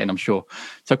come around again, I'm sure.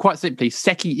 So quite simply,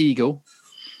 Seki Eagle,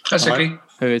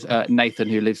 who is Nathan,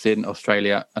 who lives in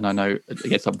Australia, and I know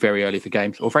gets up very early for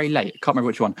games, or very late, can't remember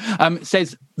which one,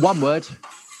 says one word,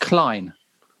 Klein.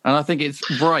 And I think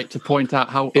it's right to point out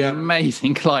how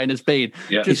amazing Klein has been.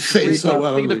 Yeah. He's fitting so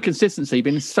well. Speaking of consistency,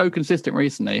 been so consistent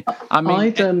recently. I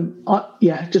mean,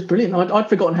 just brilliant. I'd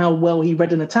forgotten how well he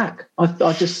read an attack.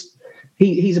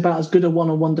 He's about as good a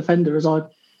one-on-one defender as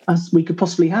we could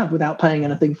possibly have without paying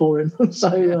anything for him.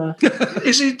 So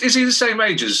is he the same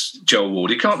age as Joel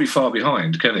Ward? He can't be far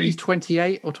behind, can he? He's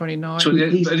 28 or 29.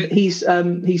 He's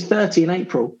 30 in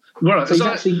April. Right.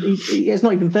 So he's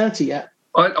not even 30 yet.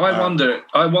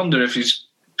 I wonder if he's,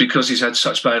 because he's had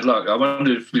such bad luck, I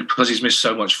wonder if because he's missed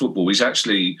so much football, he's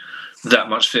actually that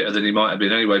much fitter than he might have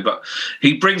been anyway. But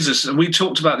he brings us, and we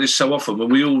talked about this so often, when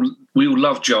we all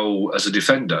love Joel as a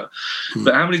defender,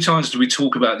 but how many times do we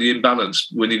talk about the imbalance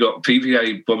when you got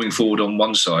PVA bombing forward on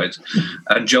one side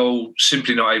and Joel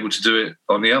simply not able to do it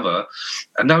on the other?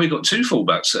 And now we've got two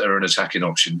fullbacks that are an attacking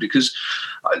option, because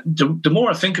the more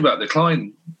I think about the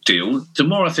Klein deal, the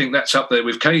more I think that's up there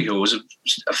with Cahill as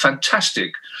a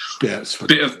fantastic bit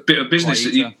of business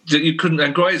that you couldn't.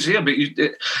 And great, yeah, but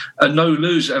a no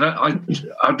lose. And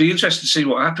I'd be interested to see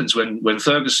what happens when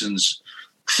Ferguson's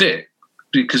fit,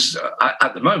 because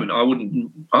at the moment I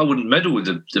wouldn't meddle with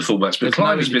the fullbacks. But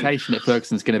Klein has indication that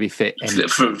Ferguson's going to be fit.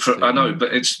 I know,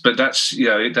 but that's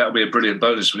that'll be a brilliant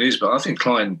bonus when he is. But I think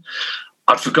Klein,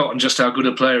 I'd forgotten just how good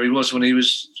a player he was when he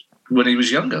was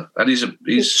younger, and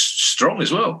he's strong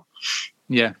as well.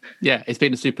 Yeah. It's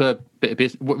been a superb bit of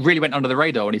business. Really went under the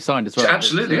radar when he signed as well.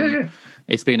 Absolutely, yeah.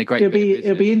 It's been a great.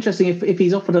 It'll be interesting if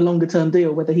he's offered a longer term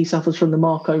deal, whether he suffers from the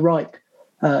Marco Reich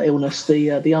illness, the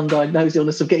undiagnosed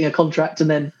illness of getting a contract and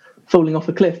then falling off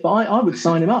a cliff. But I would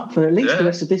sign him up for at least the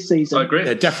rest of this season. I agree.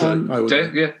 Yeah, definitely. I would.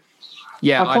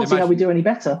 Yeah. I can't see how we do any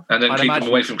better. And then keep him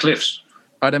away from cliffs.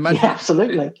 I'd imagine. Yeah,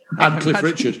 absolutely. And Cliff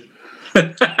Richard.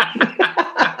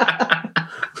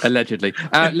 Allegedly.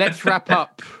 Let's wrap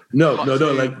up. No.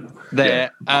 Like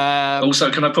there.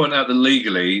 Also, can I point out that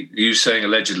legally, you saying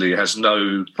allegedly has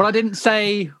no. But I didn't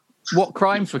say what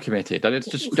crimes were committed.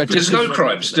 There's no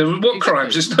crimes. What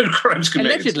crimes? There's no crimes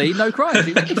committed. Allegedly, no crimes.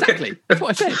 Exactly. That's what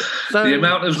I said. So, the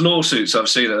amount of lawsuits I've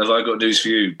seen, have I got news for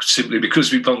you? Simply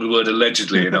because we bumped the word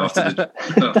allegedly in after the.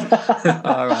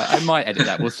 All right, I might edit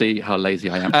that. We'll see how lazy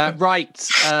I am. Right.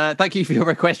 Thank you for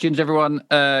your questions, everyone.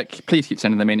 Please keep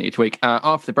sending them in each week.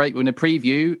 After the break, we're going to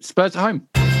preview Spurs at home.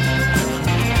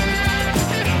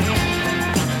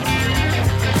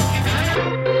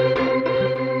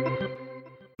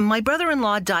 My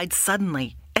brother-in-law died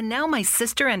suddenly, and now my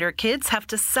sister and her kids have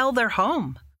to sell their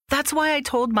home. That's why I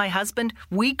told my husband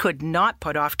we could not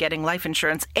put off getting life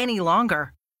insurance any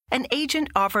longer. An agent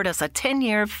offered us a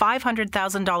 10-year,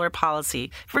 $500,000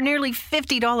 policy for nearly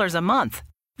 $50 a month.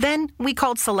 Then we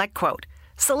called SelectQuote.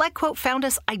 SelectQuote found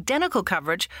us identical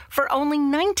coverage for only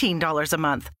 $19 a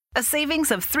month, a savings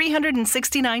of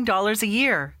 $369 a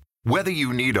year. Whether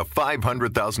you need a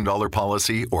 $500,000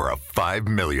 policy or a $5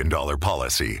 million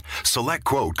policy,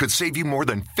 SelectQuote could save you more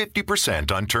than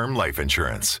 50% on term life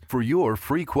insurance. For your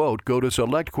free quote, go to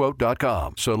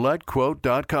SelectQuote.com.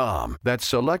 SelectQuote.com. That's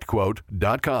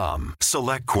SelectQuote.com.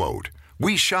 SelectQuote.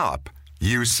 We shop.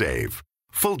 You save.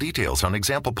 Full details on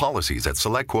example policies at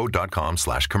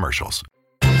SelectQuote.com/commercials.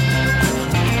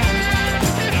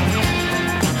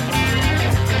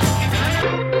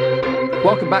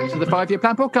 Welcome back to the 5-Year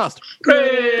Plan podcast.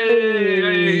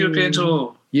 Hey, European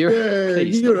tour.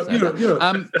 Europe.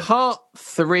 Part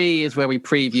 3 is where we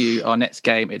preview our next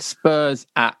game. It's Spurs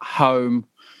at home.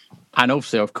 And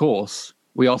also, of course,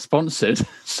 we are sponsored,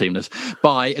 seamless,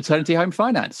 by Eternity Home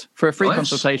Finance. For a free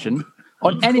consultation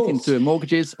on anything to do with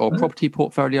mortgages or property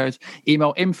portfolios,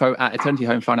 email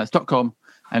info@eternityhomefinance.com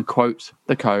and quote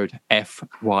the code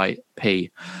FYP.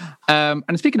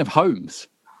 And speaking of homes,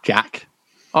 Jack,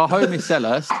 our home is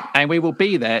Selhurst, and we will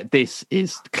be there. This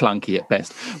is clunky at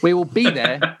best. We will be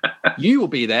there. You will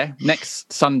be there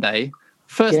next Sunday.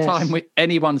 First time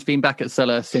anyone's been back at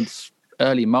Selhurst since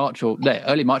early March,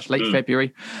 late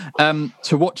February,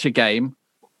 to watch a game.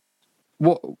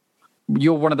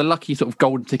 You're one of the lucky sort of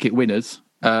golden ticket winners.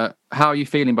 How are you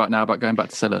feeling right now about going back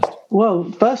to Selhurst? Well,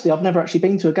 firstly, I've never actually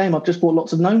been to a game. I've just bought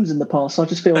lots of gnomes in the past, so I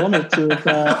just feel honoured to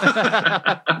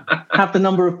have the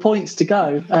number of points to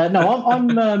go. I'm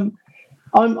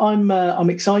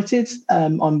excited.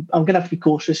 I'm going to have to be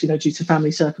cautious, due to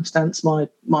family circumstance. My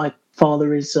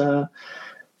father is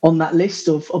on that list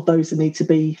of those that need to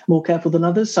be more careful than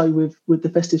others. So with the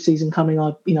festive season coming,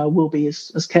 I will be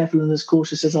as careful and as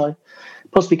cautious as I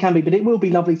possibly can be. But it will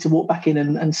be lovely to walk back in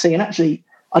and see. And actually,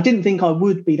 I didn't think I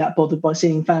would be that bothered by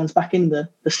seeing fans back in the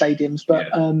stadiums, but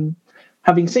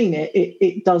having seen it,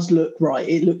 it does look right.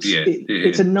 It looks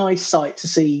it's a nice sight to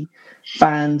see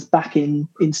fans back in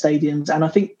stadiums, and I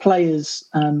think players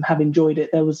have enjoyed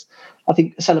it. There was, I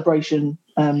think, a celebration.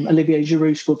 Olivier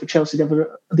Giroud scored for Chelsea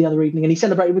the other evening, and he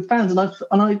celebrated with fans, and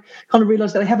I kind of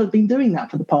realised that they haven't been doing that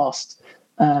for the past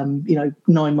 9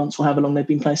 months or however long they've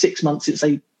been playing, 6 months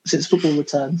since football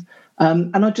returned.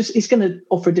 And it's going to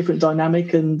offer a different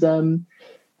dynamic, and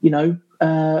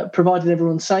provided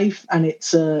everyone's safe and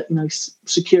it's a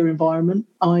secure environment,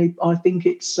 I think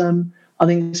it's I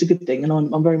think it's a good thing, and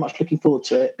I'm very much looking forward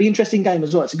to it. Be an interesting game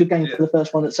as well. It's a good game for the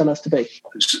first one at Selhurst to be.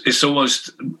 It's almost,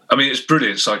 I mean, it's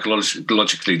brilliant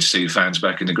psychologically to see fans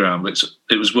back in the ground, but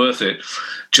it was worth it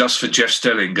just for Jeff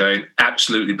Stelling going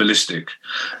absolutely ballistic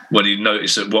when he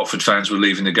noticed that Watford fans were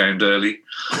leaving the game early.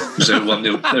 Because they were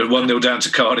 1-0 down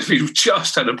to Cardiff. He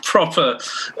just had a proper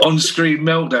on-screen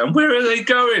meltdown. Where are they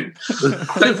going?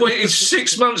 They've waited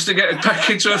 6 months to get back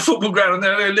into a football ground, and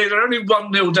they're only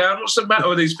 1-0 down. What's the matter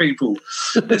with these people?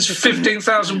 There's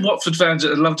 15,000 Watford fans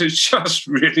that loved it. It's just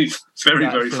really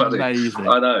very funny. Amazing.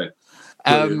 I know.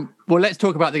 Well, let's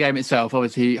talk about the game itself.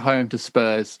 Obviously, home to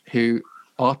Spurs, who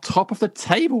are top of the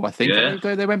table, I think. Yeah.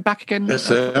 They went back again. Yes,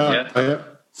 they are. Yeah.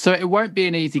 So it won't be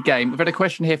an easy game. We've had a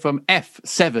question here from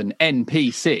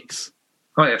F7NP6.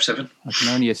 Hi, F7. I can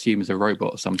only assume it's a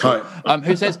robot or something.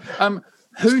 Who says,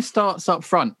 who starts up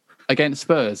front against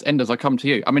Spurs? Enders, I come to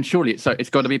you. I mean, surely it's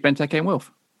got to be Benteke and Wilf.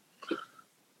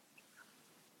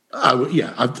 I don't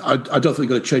think they're going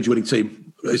to change a winning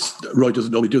team. Roy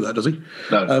doesn't normally do that, does he?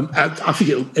 No. I think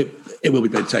it will be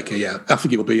Benteke. Yeah, I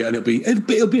think it will be, and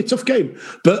it'll be a tough game.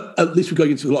 But at least we're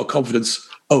going into a lot of confidence.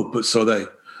 Oh, but so are they.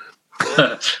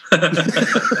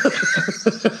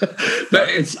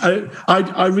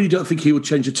 I really don't think he would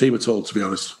change the team at all, to be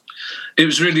honest. It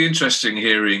was really interesting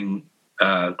hearing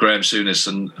Graham Souness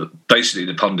and basically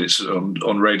the pundits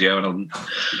on radio and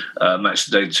on Match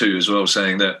Today 2 as well,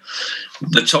 saying that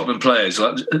the Tottenham players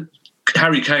like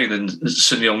Harry Kane and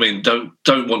Son Heung-min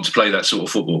don't want to play that sort of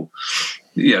football.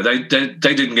 Yeah, they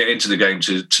didn't get into the game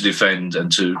to defend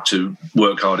and to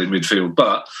work hard in midfield,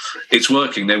 but it's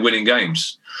working. They're winning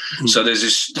games. So there's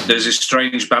this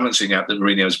strange balancing act that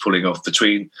Mourinho's pulling off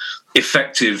between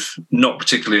effective, not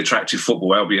particularly attractive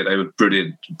football, albeit they were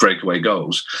brilliant breakaway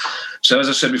goals. So as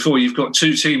I said before, you've got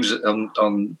two teams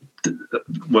on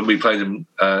when we play them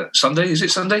Sunday. Is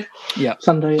it Sunday? Yeah,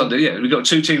 Sunday. Yeah, we've got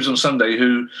two teams on Sunday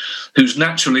whose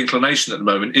natural inclination at the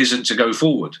moment isn't to go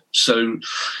forward. So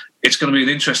it's going to be an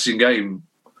interesting game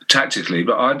tactically,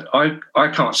 but I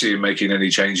can't see him making any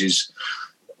changes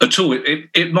at all.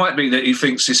 It might be that he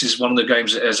thinks this is one of the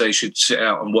games that Eze should sit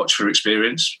out and watch for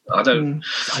experience. I don't.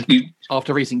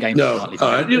 After recent games,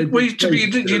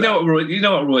 you know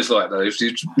what Roy's like though. If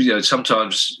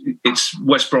sometimes it's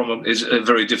West Brom is a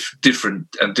very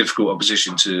different and difficult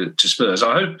opposition to Spurs.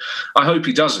 I hope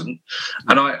he doesn't,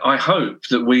 and I hope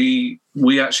that we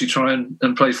actually try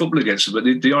and play football against them. But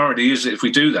the irony is that if we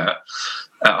do that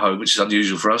at home, which is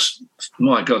unusual for us,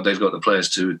 my God, they've got the players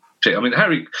to pick. I mean,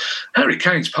 Harry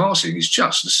Kane's passing is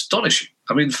just astonishing.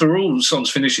 I mean, for all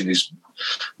Son's finishing is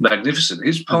magnificent,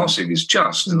 his passing is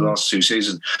just in the last two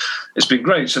seasons. It's been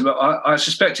great. So I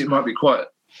suspect it might be quite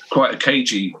a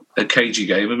cagey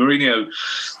game. And Mourinho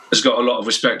has got a lot of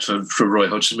respect for Roy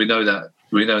Hodgson. We know that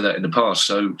in the past.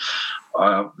 So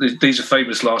these are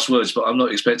famous last words, but I'm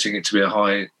not expecting it to be a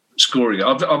high scoring.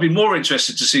 I'll be more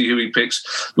interested to see who he picks,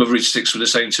 whether he sticks with the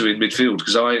same two in midfield,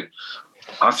 because I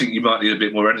think you might need a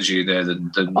bit more energy in there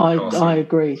than I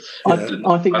agree. I think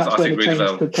that's where the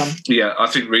change could come. Yeah, I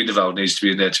think Riedewald needs to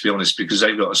be in there, to be honest, because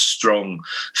they've got a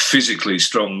physically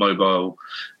strong, mobile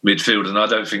midfield, and I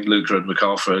don't think Luca and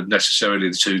MacArthur are necessarily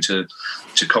the two to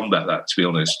combat that, to be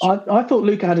honest. I thought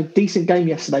Luca had a decent game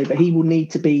yesterday, but he will need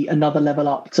to be another level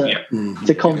up to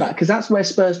combat, because that's where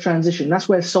Spurs transition. That's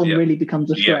where Son really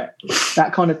becomes a threat.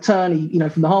 That kind of turn,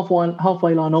 from the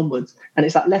halfway line onwards, and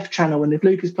it's that left channel. And if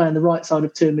Luca's playing the right side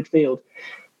of two in midfield,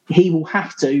 he will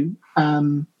have to.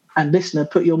 And listener,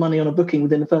 put your money on a booking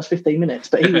within the first 15 minutes.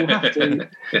 But he will have to.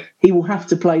 He will have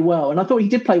to play well, and I thought he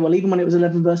did play well, even when it was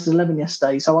 11 versus 11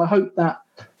 yesterday. So I hope that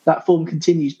form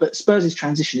continues. But Spurs'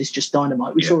 transition is just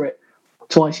dynamite. We saw it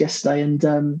twice yesterday, and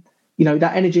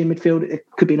that energy in midfield. It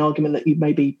could be an argument that you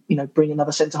maybe bring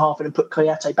another centre half in and put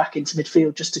Koyate back into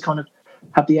midfield just to kind of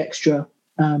have the extra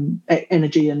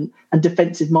energy and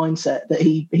defensive mindset that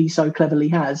he so cleverly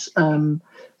has.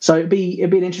 So it'd be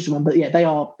an interesting one. But yeah,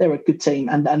 they're a good team,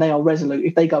 and they are resolute.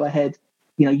 If they go ahead,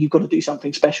 you've got to do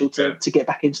something special to get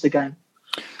back into the game.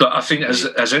 But I think,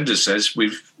 as Enders says,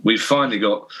 we've finally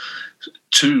got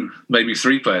two, maybe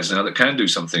three players now that can do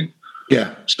something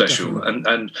special.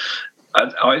 Definitely.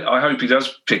 And I hope he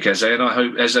does pick Eze, and I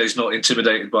hope Eze is not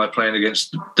intimidated by playing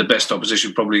against the best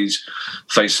opposition probably he's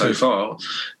faced so far,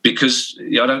 because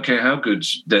I don't care how good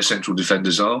their central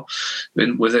defenders are.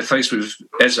 When they're faced with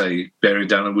Eze bearing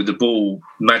down and with the ball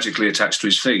magically attached to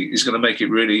his feet, it's going to make it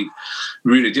really,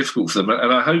 really difficult for them.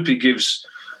 And I hope he gives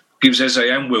gives Eze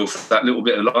and Wilf that little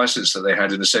bit of licence that they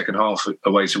had in the second half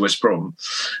away to West Brom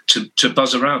to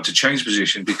buzz around, to change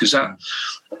position, because that,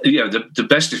 the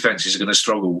best defences are going to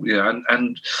struggle.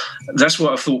 And that's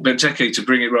what I thought Benteke, to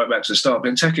bring it right back to the start,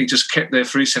 Benteke just kept their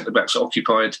three centre-backs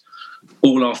occupied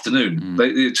all afternoon.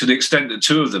 To the extent that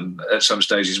two of them at some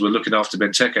stages were looking after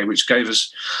Benteke, which gave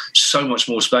us so much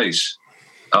more space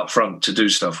up front to do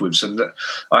stuff with. So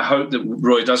I hope that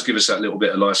Roy does give us that little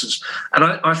bit of licence. And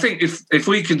I think if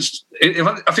we can,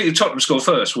 I think if Tottenham score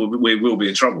first, we will be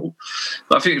in trouble.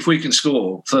 But I think if we can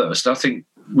score first, I think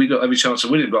we got every chance of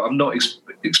winning. But I'm not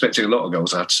expecting a lot of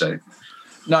goals, I have to say.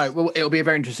 No, well, it'll be a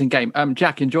very interesting game.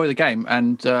 Jack, enjoy the game,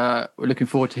 and we're looking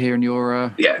forward to hearing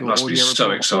your. It must be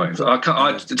so exciting.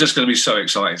 It's just going to be so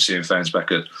exciting seeing fans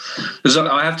back at. Because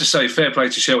I have to say, fair play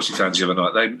to Chelsea fans the other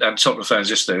night. And Tottenham fans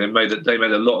yesterday. They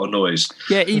made a lot of noise.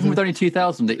 Yeah, even with only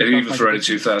 2,000. Even for only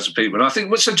 2,000 people. And I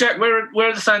think, so Jack, where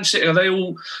are the fans sitting? Are they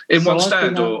all in one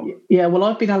stand or? Yeah, well,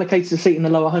 I've been allocated a seat in the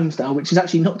lower Homesdale, which is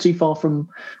actually not too far from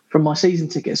my season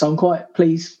ticket, so I'm quite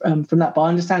pleased from that. But I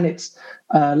understand it's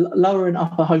lower and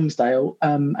upper Homesdale,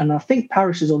 and I think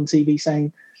Parish is on TV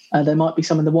saying there might be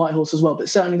some in the White Horse as well, but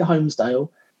certainly the Homesdale,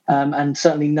 and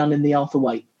certainly none in the Arthur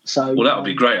Waite. So, well, that would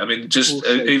be great. I mean, just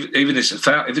even if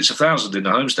it's 1,000 in the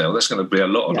Homesdale, that's going to be a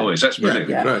lot of noise. That's brilliant.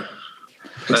 Right.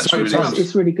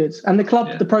 It's really good, and the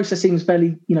club, the process seems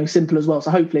fairly simple as well.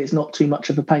 So hopefully, it's not too much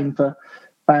of a pain for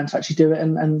fans to actually do it,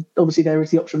 and obviously there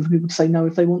is the option for people to say no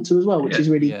if they want to as well, which is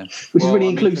really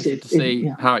inclusive to see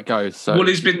how it goes. So. Well,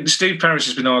 Steve Parish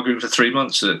has been arguing for 3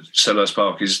 months that Selhurst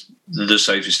Park is the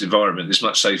safest environment. It's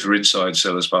much safer inside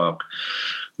Selhurst Park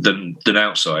than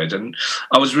outside, and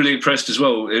I was really impressed as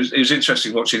well. It was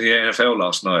interesting watching the NFL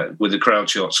last night with the crowd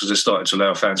shots, because they started to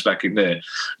allow fans back in there,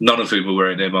 none of whom were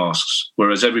wearing their masks,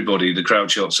 whereas everybody, the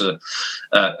crowd shots at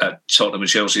Tottenham and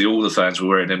Chelsea, all the fans were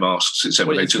wearing their masks except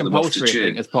when they took them off to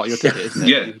cheer. As part of your ticket, isn't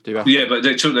it? But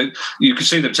you could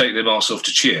see them taking their masks off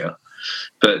to cheer.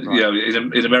 But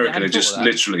in America, they're just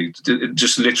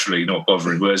literally not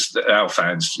bothering. Whereas our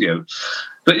fans,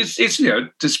 but it's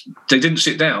they didn't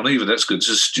sit down either. That's good.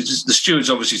 The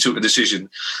stewards obviously took a decision.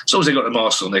 As long as they got the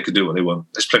masks on, they could do what they want.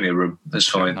 There's plenty of room. That's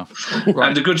fine. Right.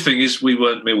 And the good thing is, we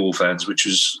weren't Millwall fans, which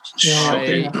was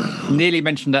shocking. I nearly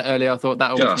mentioned that earlier. I thought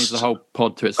that almost needs the whole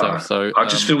pod to itself. So I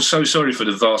just feel so sorry for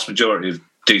the vast majority of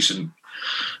decent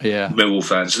Millwall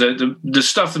fans. The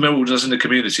stuff that Millwall does in the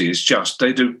community is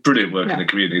they do brilliant work in the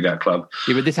community, that club.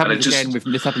 Yeah, but this happens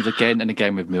again and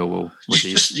again with Millwall.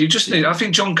 You just need. I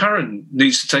think John Curran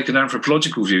needs to take an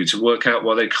anthropological view to work out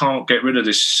why they can't get rid of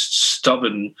this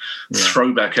stubborn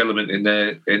throwback element in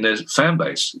their fan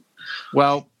base.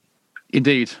 Well,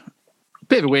 indeed.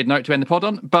 Bit of a weird note to end the pod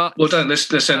on, but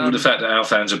let's end with the fact that our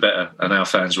fans are better and our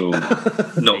fans will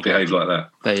not behave like that.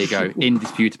 There you go,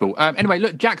 indisputable. Anyway,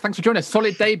 look, Jack, thanks for joining us.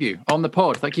 Solid debut on the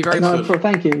pod. Thank you very much.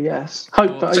 Thank you. Yes,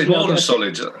 hope more than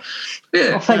solid.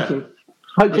 Yeah, thank you.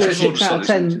 Hopefully, a 6 out of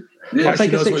 10. I'll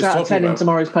take a 6 out of 10 in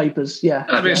tomorrow's papers. Yeah,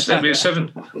 that'd be a 7.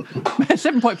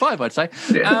 7.5, I'd say.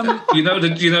 Yeah.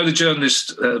 The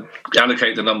journalists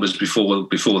allocate the numbers before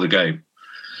the game.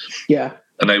 Yeah.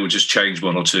 And they would just change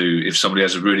one or two. If somebody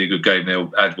has a really good game,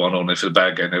 they'll add one on. If a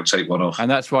bad game, they'll take one off. And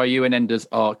that's why you and Enders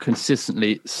are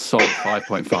consistently solid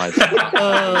 5.5.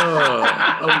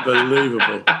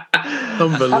 Unbelievable.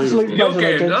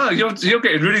 You're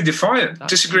getting really defiant.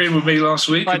 Disagreeing with me last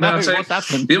week. I know, what's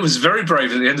happened? It was very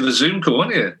brave at the end of the Zoom call,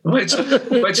 wasn't you? Wait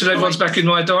till everyone's back in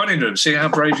my dining room. See how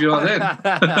brave you are then.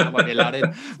 Won't be allowed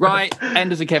in. Right,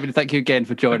 Enders and Kevin, thank you again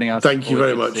for joining us. Thank you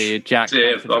very much. See you, Jack.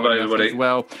 Bye-bye, everybody.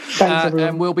 Well, thanks,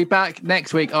 everyone. And we'll be back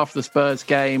next week after the Spurs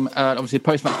game. Obviously, the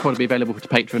post-match pod will be available to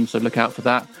patrons, so look out for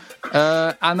that.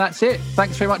 And that's it.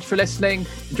 Thanks very much for listening.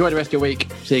 Enjoy the rest of your week.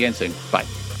 See you again soon. Bye.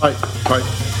 Bye. Bye.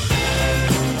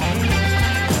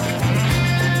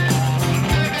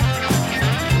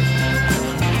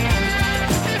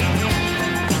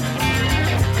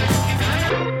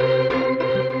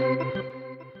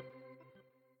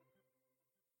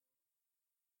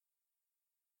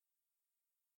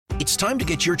 It's time to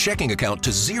get your checking account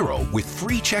to zero with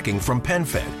free checking from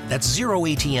PenFed. That's zero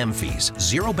ATM fees,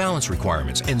 zero balance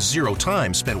requirements, and zero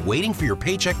time spent waiting for your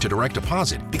paycheck to direct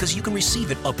deposit, because you can receive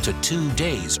it up to 2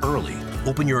 days early.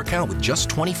 Open your account with just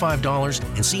 $25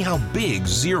 and see how big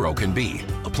zero can be.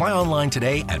 Apply online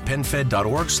today at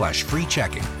PenFed.org/free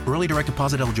checking. Early direct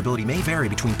deposit eligibility may vary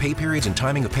between pay periods and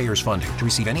timing of payers' funding. To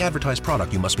receive any advertised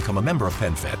product, you must become a member of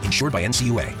PenFed, insured by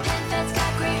NCUA.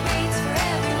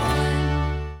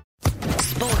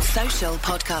 Sports Social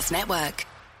Podcast Network.